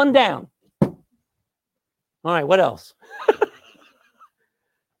 One down. All right, what else?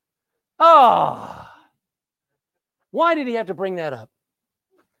 Why did he have to bring that up?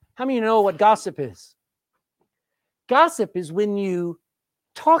 How many of you know what gossip is? Gossip is when you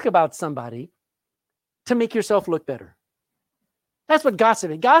talk about somebody to make yourself look better. That's what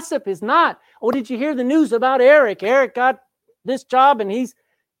gossip is. Gossip is not, oh, did you hear the news about Eric? Eric got this job and he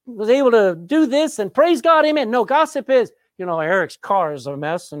was able to do this and praise God, amen. No, gossip is, Eric's car is a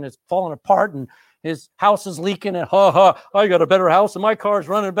mess and it's falling apart and his house is leaking and I got a better house and my car's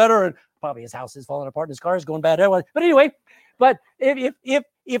running better and probably his house is falling apart and his car is going bad. But anyway,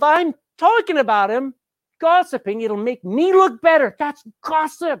 if I'm talking about him, gossiping, it'll make me look better. That's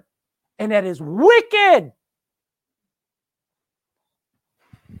gossip. And that is wicked.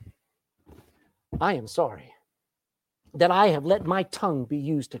 I am sorry that I have let my tongue be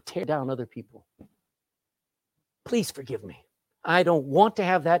used to tear down other people. Please forgive me. I don't want to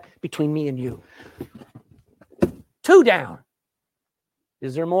have that between me and you. 2 down.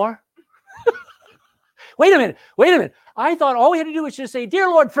 Is there more? Wait a minute. I thought all we had to do was just say, dear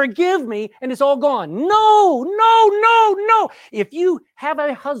Lord, forgive me, and it's all gone. No. If you have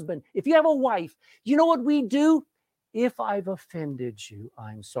a husband, if you have a wife, you know what we do? If I've offended you,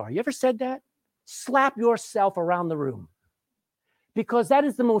 I'm sorry. You ever said that? Slap yourself around the room. Because that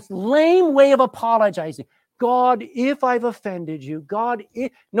is the most lame way of apologizing. God, if I've offended you,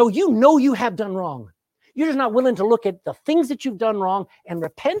 no, you have done wrong. You're just not willing to look at the things that you've done wrong and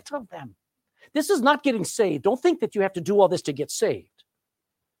repent of them. This is not getting saved. Don't think that you have to do all this to get saved.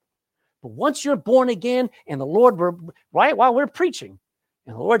 But once you're born again and the Lord, right while we're preaching,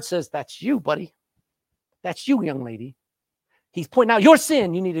 and the Lord says, that's you, buddy. That's you, young lady. He's pointing out your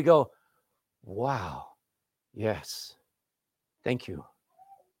sin. You need to go, wow, yes, thank you.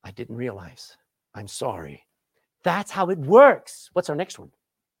 I didn't realize. I'm sorry. That's how it works. What's our next one?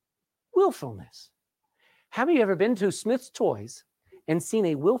 Willfulness. Have you ever been to Smith's Toys and seen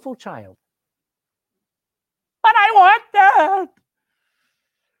a willful child? But I want that.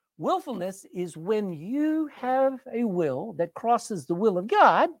 Willfulness is when you have a will that crosses the will of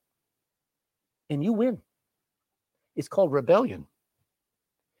God and you win. It's called rebellion.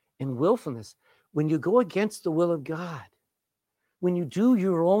 And willfulness, when you go against the will of God, when you do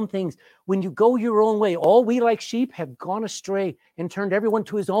your own things, when you go your own way, all we like sheep have gone astray and turned everyone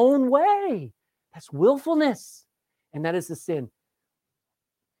to his own way. That's willfulness. And that is the sin.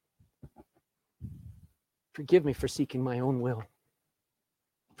 Forgive me for seeking my own will,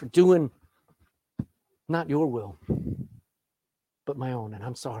 for doing not your will, but my own. And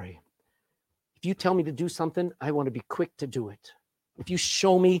I'm sorry. If you tell me to do something, I want to be quick to do it. If you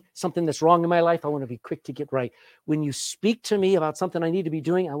show me something that's wrong in my life, I want to be quick to get right. When you speak to me about something I need to be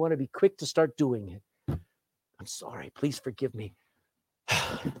doing, I want to be quick to start doing it. I'm sorry. Please forgive me.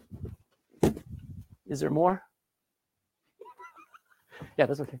 Is there more? Yeah,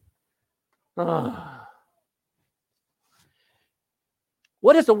 that's okay.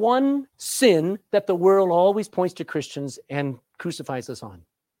 What is the one sin that the world always points to Christians and crucifies us on?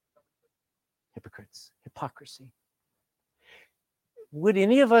 Hypocrites, hypocrisy. Would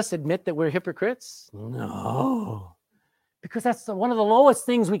any of us admit that we're hypocrites? No, because that's one of the lowest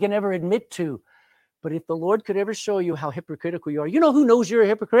things we can ever admit to. But if the Lord could ever show you how hypocritical you are, you know who knows you're a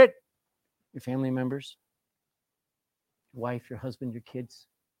hypocrite? Your family members, your wife, your husband, your kids.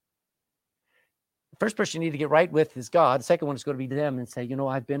 The first person you need to get right with is God. The second one is going to be them and say,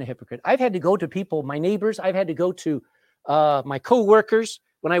 I've been a hypocrite. I've had to go to people, my neighbors. I've had to go to my co-workers.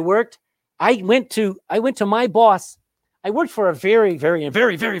 When I worked, I went to my boss. I worked for a very, very,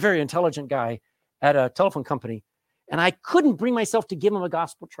 very, very, very intelligent guy at a telephone company. And I couldn't bring myself to give him a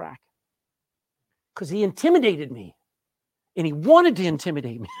gospel tract because he intimidated me. And he wanted to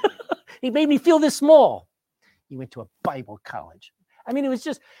intimidate me. He made me feel this small. He went to a Bible college. I mean, it was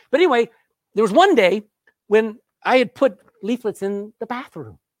just, but anyway, there was one day when I had put leaflets in the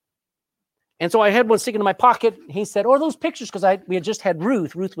bathroom. And so I had one sticking in my pocket. He said, "Oh, those pictures," because we had just had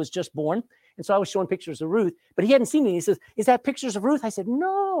Ruth. Ruth was just born. And so I was showing pictures of Ruth, but he hadn't seen it. He says, "Is that pictures of Ruth?" I said,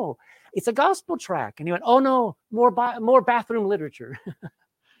 "No, it's a gospel tract." And he went, "Oh, no, more bathroom literature."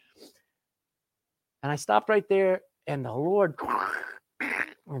 And I stopped right there, and the Lord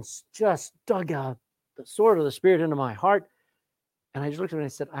just dug out the sword of the Spirit into my heart. And I just looked at him and I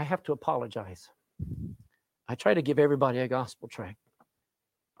said, "I have to apologize. I try to give everybody a gospel tract,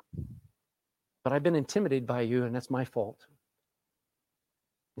 but I've been intimidated by you, and that's my fault."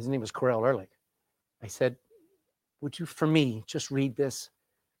 His name was Corell Ehrlich. I said, "Would you, for me, just read this?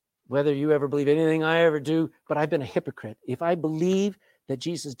 Whether you ever believe anything I ever do, but I've been a hypocrite. If I believe that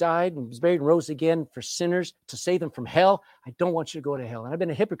Jesus died and was buried and rose again for sinners to save them from hell, I don't want you to go to hell. And I've been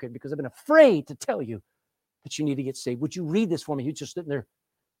a hypocrite because I've been afraid to tell you that you need to get saved. Would you read this for me?" He was just sitting there,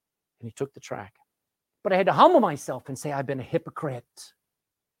 and he took the tract. But I had to humble myself and say, "I've been a hypocrite,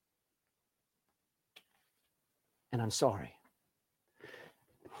 and I'm sorry."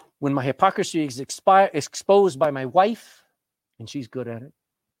 When my hypocrisy is exposed by my wife, and she's good at it,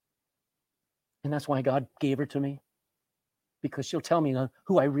 and that's why God gave her to me, because she'll tell me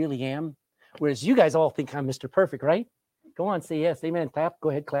who I really am. Whereas you guys all think I'm Mr. Perfect, right? Go on, say yes, amen, clap, go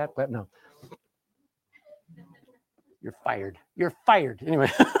ahead, clap. No. You're fired. You're fired.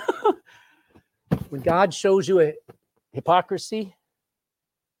 Anyway, when God shows you a hypocrisy,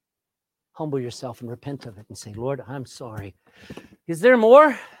 humble yourself and repent of it and say, "Lord, I'm sorry." Is there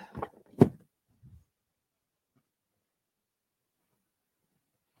more?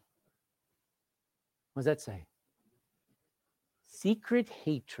 What does that say? Secret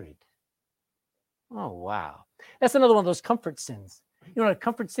hatred. Oh, wow. That's another one of those comfort sins. You know what a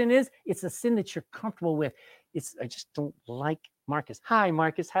comfort sin is? It's a sin that you're comfortable with. I just don't like Marcus. "Hi,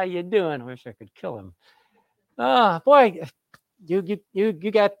 Marcus. How you doing?" I wish I could kill him. Boy, you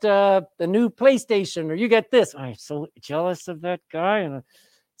got the new PlayStation, or you got this. I'm so jealous of that guy. And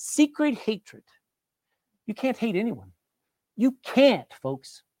secret hatred. You can't hate anyone. You can't,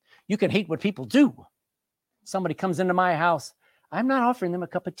 folks. You can hate what people do. Somebody comes into my house, I'm not offering them a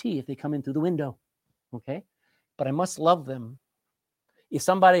cup of tea if they come in through the window, okay? But I must love them. If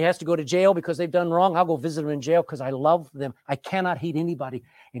somebody has to go to jail because they've done wrong, I'll go visit them in jail because I love them. I cannot hate anybody.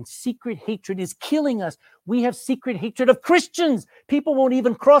 And secret hatred is killing us. We have secret hatred of Christians. People won't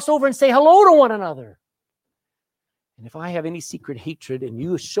even cross over and say hello to one another. And if I have any secret hatred and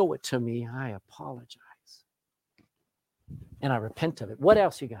you show it to me, I apologize. And I repent of it. What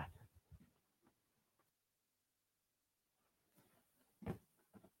else you got?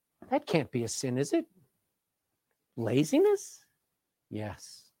 That can't be a sin, is it? Laziness?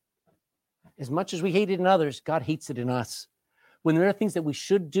 Yes. As much as we hate it in others, God hates it in us. When there are things that we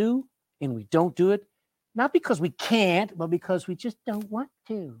should do and we don't do it, not because we can't, but because we just don't want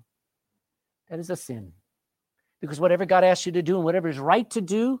to. That is a sin. Because whatever God asks you to do and whatever is right to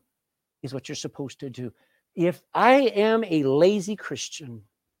do is what you're supposed to do. If I am a lazy Christian,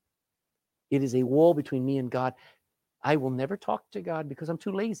 it is a wall between me and God. I will never talk to God because I'm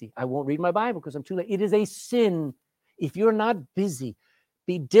too lazy. I won't read my Bible because I'm too lazy. It is a sin. If you're not busy,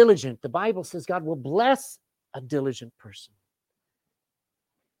 be diligent. The Bible says God will bless a diligent person.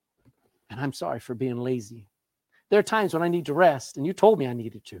 And I'm sorry for being lazy. There are times when I need to rest, and you told me I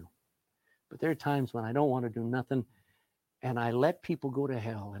needed to. But there are times when I don't want to do nothing, and I let people go to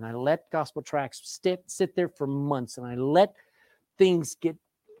hell, and I let gospel tracts sit there for months, and I let things get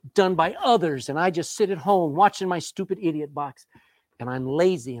done by others, and I just sit at home watching my stupid idiot box, and I'm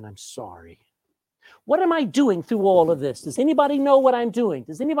lazy, and I'm sorry. What am I doing through all of this? Does anybody know what I'm doing?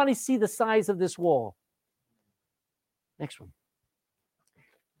 Does anybody see the size of this wall? Next one.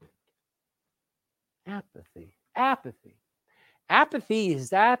 Apathy. Apathy. Apathy is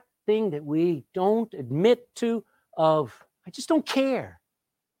that thing that we don't admit to of, I just don't care.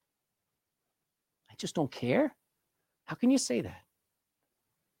 I just don't care? How can you say that?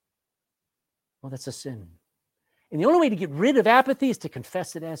 Well, that's a sin. And the only way to get rid of apathy is to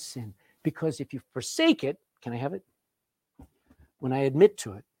confess it as sin. Because if you forsake it, can I have it? When I admit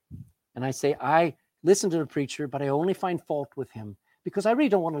to it, and I say, I listen to the preacher, but I only find fault with him because I really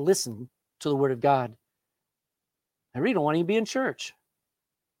don't want to listen to the word of God. I really don't want to be in church.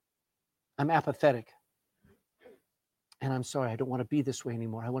 I'm apathetic. And I'm sorry, I don't want to be this way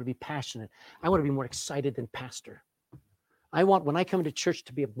anymore. I want to be passionate. I want to be more excited than pastor. I want, when I come to church,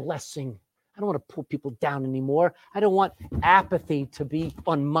 to be a blessing. I don't want to pull people down anymore. I don't want apathy to be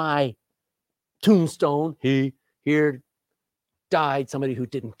on my tombstone. He here died somebody who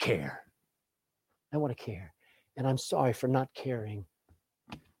didn't care. I want to care. And I'm sorry for not caring.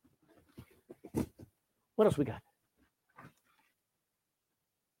 What else we got?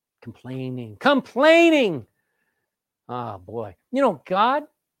 Complaining. Complaining. Oh, boy. You know, God,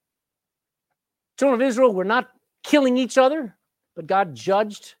 children of Israel were not killing each other, but God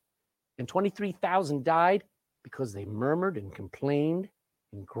judged, and 23,000 died because they murmured and complained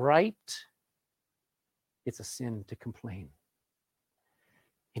and griped. It's a sin to complain.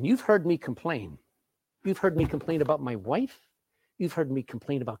 And you've heard me complain. You've heard me complain about my wife. You've heard me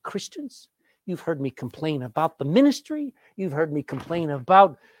complain about Christians. You've heard me complain about the ministry. You've heard me complain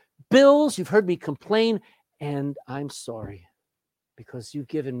about bills. You've heard me complain, and I'm sorry because you've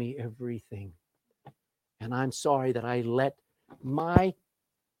given me everything. And I'm sorry that I let my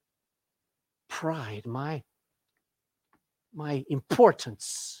pride, my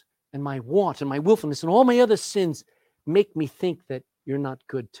importance, and my want, and my willfulness, and all my other sins make me think that you're not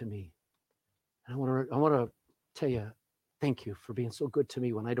good to me. And I want to tell you, thank you for being so good to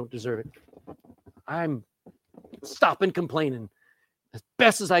me when I don't deserve it. I'm stopping complaining as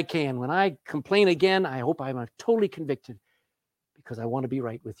best as I can. When I complain again, I hope I'm totally convicted because I want to be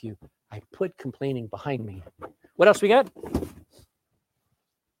right with you. I put complaining behind me. What else we got?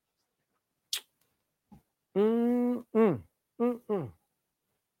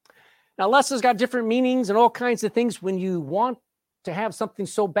 Now, lust has got different meanings and all kinds of things. When you want to have something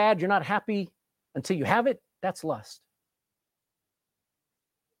so bad, you're not happy until you have it. That's lust.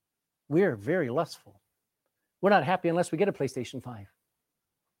 We're very lustful. We're not happy unless we get a PlayStation 5.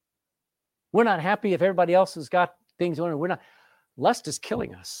 We're not happy if everybody else has got things on. We're not. Lust is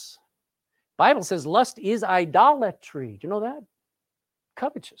killing us. Bible says lust is idolatry. Do you know that?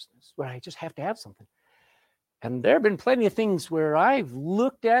 Covetousness, where I just have to have something. And there have been plenty of things where I've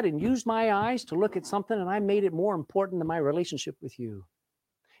looked at and used my eyes to look at something, and I made it more important than my relationship with you.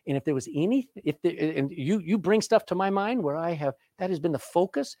 And if there was and you bring stuff to my mind where that has been the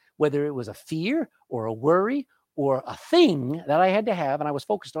focus, whether it was a fear or a worry or a thing that I had to have and I was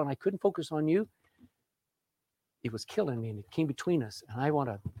focused on, I couldn't focus on you. It was killing me and it came between us. And I want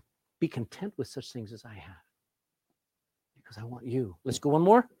to be content with such things as I have because I want you. Let's go one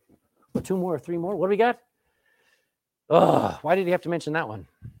more or two more or three more. What do we got? Oh, why did he have to mention that one?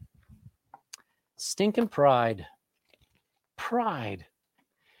 Stinking pride. Pride.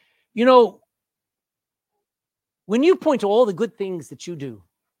 You know, when you point to all the good things that you do,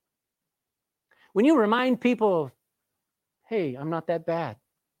 when you remind people, hey, I'm not that bad.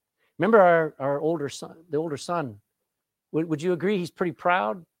 Remember our older son, the older son, would you agree he's pretty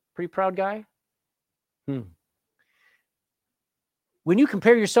proud guy? When you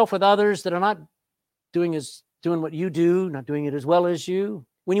compare yourself with others that are not doing what you do, not doing it as well as you,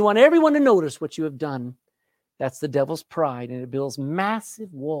 when you want everyone to notice what you have done, that's the devil's pride, and it builds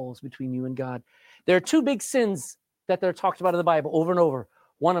massive walls between you and God. There are two big sins that they're talked about in the Bible over and over.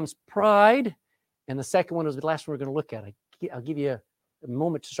 One of them's pride, and the second one is the last one we're going to look at. I'll give you a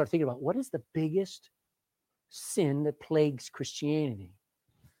moment to start thinking about what is the biggest sin that plagues Christianity.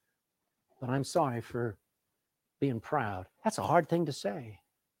 But I'm sorry for being proud. That's a hard thing to say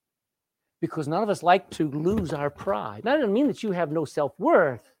because none of us like to lose our pride. That doesn't mean that you have no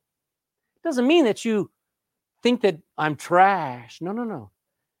self-worth. It doesn't mean that you think that I'm trash. No.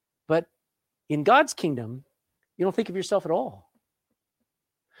 But in God's kingdom, you don't think of yourself at all.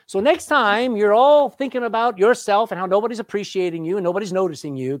 So next time you're all thinking about yourself and how nobody's appreciating you and nobody's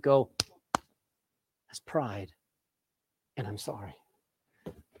noticing you, go, that's pride. And I'm sorry.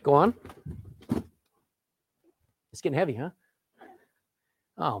 Go on. It's getting heavy, huh?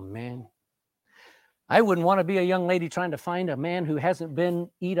 Oh, man. I wouldn't want to be a young lady trying to find a man who hasn't been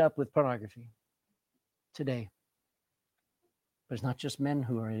eat up with pornography today. But it's not just men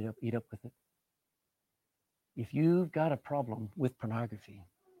who are eat up with it. If you've got a problem with pornography,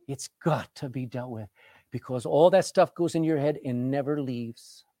 it's got to be dealt with because all that stuff goes in your head and never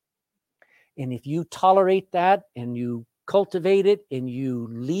leaves. And if you tolerate that and you cultivate it and you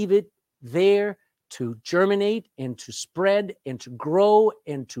leave it there to germinate and to spread and to grow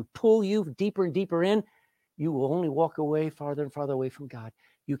and to pull you deeper and deeper in, you will only walk away farther and farther away from God.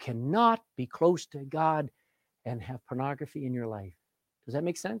 You cannot be close to God and have pornography in your life. Does that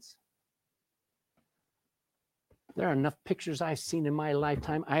make sense? There are enough pictures I've seen in my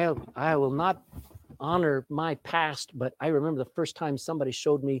lifetime. I will not honor my past, but I remember the first time somebody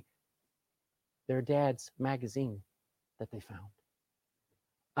showed me their dad's magazine that they found.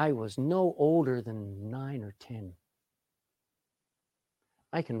 I was no older than 9 or 10.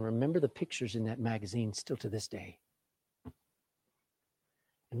 I can remember the pictures in that magazine still to this day.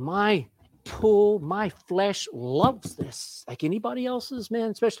 And my flesh loves this, like anybody else's,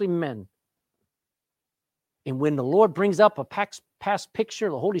 man, especially men. And when the Lord brings up a past picture,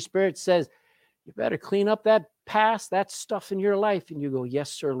 the Holy Spirit says, You better clean up that past, that stuff in your life. And you go,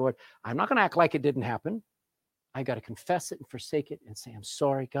 yes, sir, Lord. I'm not going to act like it didn't happen. I got to confess it and forsake it and say, I'm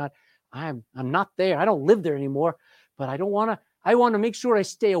sorry, God. I'm not there. I don't live there anymore, but I want to make sure I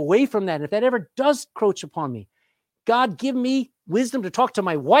stay away from that. And if that ever does encroach upon me, God, give me wisdom to talk to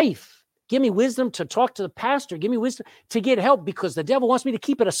my wife. Give me wisdom to talk to the pastor. Give me wisdom to get help, because the devil wants me to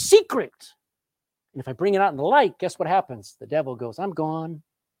keep it a secret. And if I bring it out in the light, guess what happens? The devil goes, I'm gone.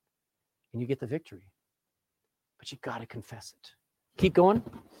 And you get the victory. But you got to confess it. Keep going.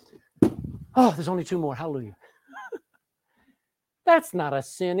 Oh, there's only 2 more. Hallelujah. That's not a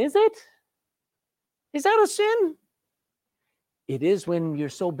sin, is it? Is that a sin? It is when you're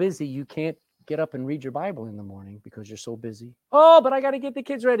so busy you can't get up and read your Bible in the morning because you're so busy. Oh, but I got to get the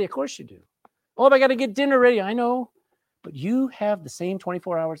kids ready. Of course you do. Oh, but I got to get dinner ready. I know. But you have the same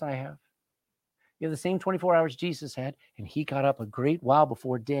 24 hours I have. You have the same 24 hours Jesus had, and he got up a great while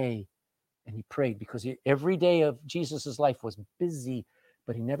before day, and he prayed, because every day of Jesus's life was busy,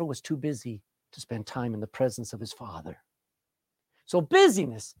 but he never was too busy to spend time in the presence of his Father. So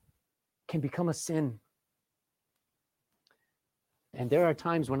busyness can become a sin. And there are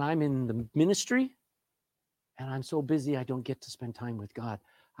times when I'm in the ministry and I'm so busy I don't get to spend time with God.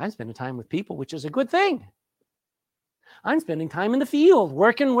 I'm spending time with people, which is a good thing. I'm spending time in the field,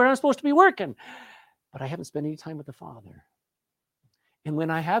 working where I'm supposed to be working. But I haven't spent any time with the Father. And when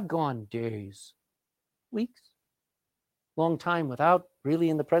I have gone days, weeks, long time without really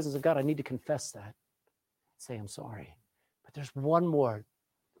in the presence of God, I need to confess that. Say, I'm sorry. But there's one more.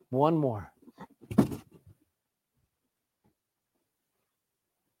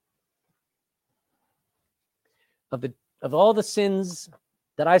 Of all the sins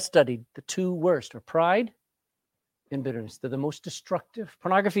that I studied, the 2 worst are pride and bitterness. They're the most destructive.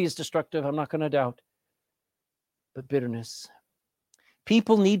 Pornography is destructive, I'm not going to doubt. But bitterness.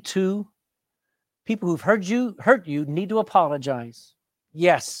 People who've hurt you need to apologize.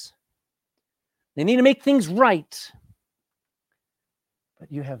 Yes. They need to make things right.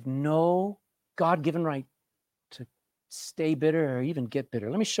 But you have no God-given right to stay bitter or even get bitter.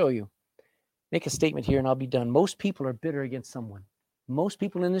 Let me show you. Make a statement here and I'll be done. Most people are bitter against someone. Most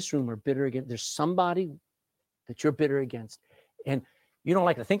people in this room are bitter against. There's somebody that you're bitter against. And you don't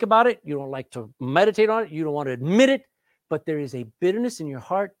like to think about it. You don't like to meditate on it. You don't want to admit it. But there is a bitterness in your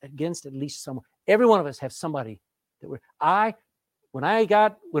heart against at least someone. Every one of us have somebody that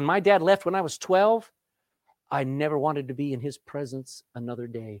when my dad left when I was 12, I never wanted to be in his presence another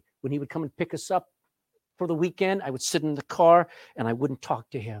day. When he would come and pick us up for the weekend, I would sit in the car and I wouldn't talk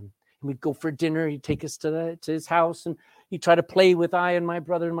to him. And we'd go for dinner. He'd take us to his house and he'd try to play with I and my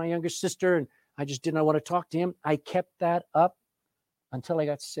brother and my younger sister. And I just did not want to talk to him. I kept that up until I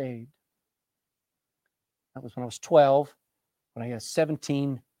got saved. That was when I was 12, when I was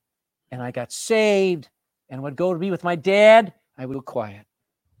 17, and I got saved and would go to be with my dad. I would go quiet.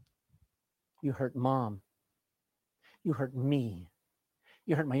 You hurt Mom. You hurt me.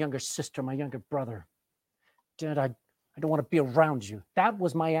 You hurt my younger sister, my younger brother. Dad, I don't want to be around you. That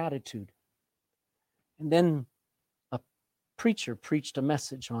was my attitude. And then a preacher preached a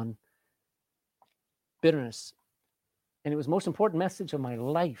message on bitterness. And it was the most important message of my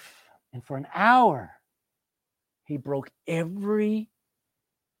life. And for an hour, he broke every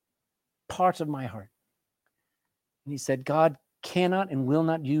part of my heart. And he said, God cannot and will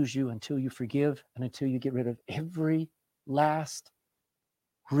not use you until you forgive and until you get rid of every last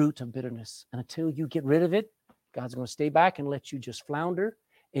root of bitterness. And until you get rid of it, God's going to stay back and let you just flounder,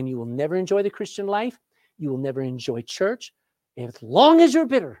 and you will never enjoy the Christian life. You will never enjoy church as long as you're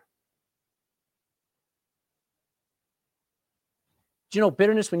bitter. Do you know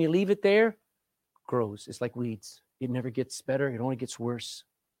bitterness, when you leave it there, grows? It's like weeds. It never gets better. It only gets worse.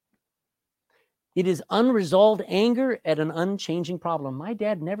 It is unresolved anger at an unchanging problem. My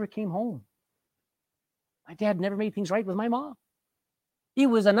dad never came home. My dad never made things right with my mom. It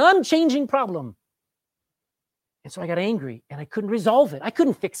was an unchanging problem. And so I got angry and I couldn't resolve it. I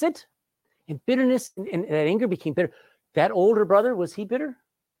couldn't fix it. And bitterness and that anger became bitter. That older brother, was he bitter?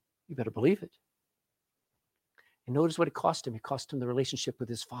 You better believe it. And notice what it cost him. It cost him the relationship with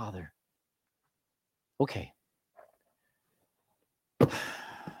his father. Okay.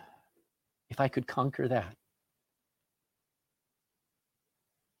 If I could conquer that.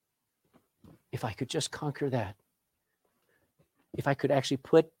 If I could just conquer that. If I could actually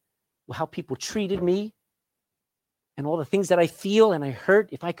put how people treated me and all the things that I feel and I hurt,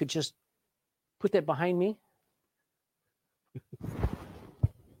 if I could just put that behind me,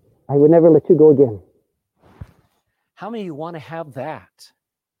 I would never let you go again. How many of you want to have that?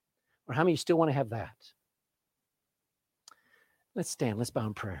 Or how many of you still want to have that? Let's stand. Let's bow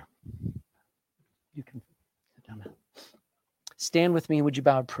in prayer. You can sit down now. Stand with me and would you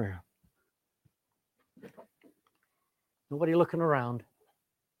bow in prayer? Nobody looking around.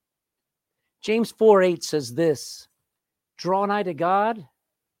 James 4:8 says this, draw nigh to God. You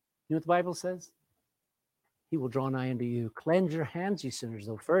know what the Bible says? He will draw nigh unto you. Cleanse your hands, you sinners,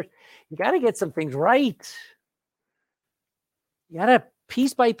 though. First, you got to get some things right. You got to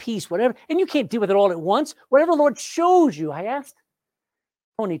piece by piece, whatever. And you can't deal with it all at once. Whatever the Lord shows you, I asked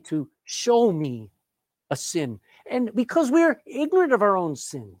Tony to show me a sin. And because we're ignorant of our own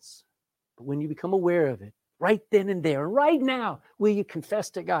sins, but when you become aware of it, right then and there, right now, will you confess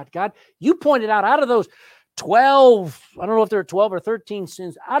to God? God, you pointed out of those 12, I don't know if there are 12 or 13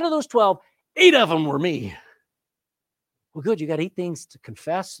 sins, out of those 12, 8 of them were me. Well, good, you got 8 things to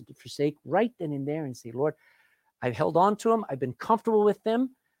confess and to forsake right then and there and say, Lord, I've held on to them, I've been comfortable with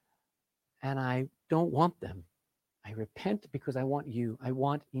them, and I don't want them. I repent because I want you. I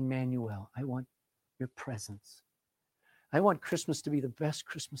want Emmanuel. I want your presence. I want Christmas to be the best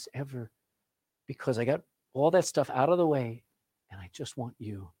Christmas ever because I got all that stuff out of the way and I just want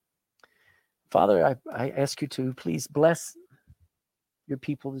you. Father, I ask you to please bless your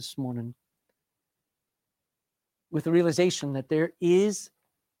people this morning with the realization that there is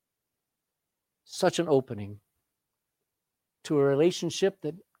such an opening to a relationship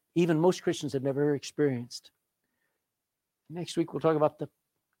that even most Christians have never experienced. Next week, we'll talk about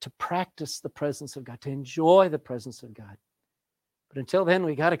to practice the presence of God, to enjoy the presence of God. But until then,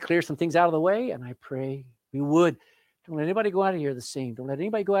 we got to clear some things out of the way, and I pray we would. Don't let anybody go out of here the same. Don't let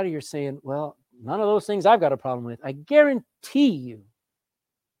anybody go out of here saying, well, none of those things I've got a problem with. I guarantee you,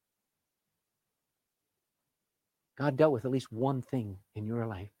 God dealt with at least one thing in your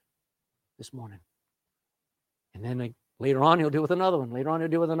life this morning. And then later on, he'll deal with another one. Later on, he'll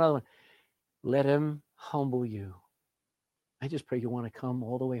deal with another one. Let him humble you. I just pray you want to come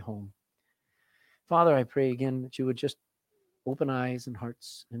all the way home. Father, I pray again that you would just open eyes and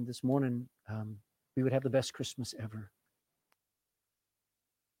hearts. And this morning, we would have the best Christmas ever.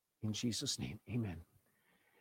 In Jesus' name, amen.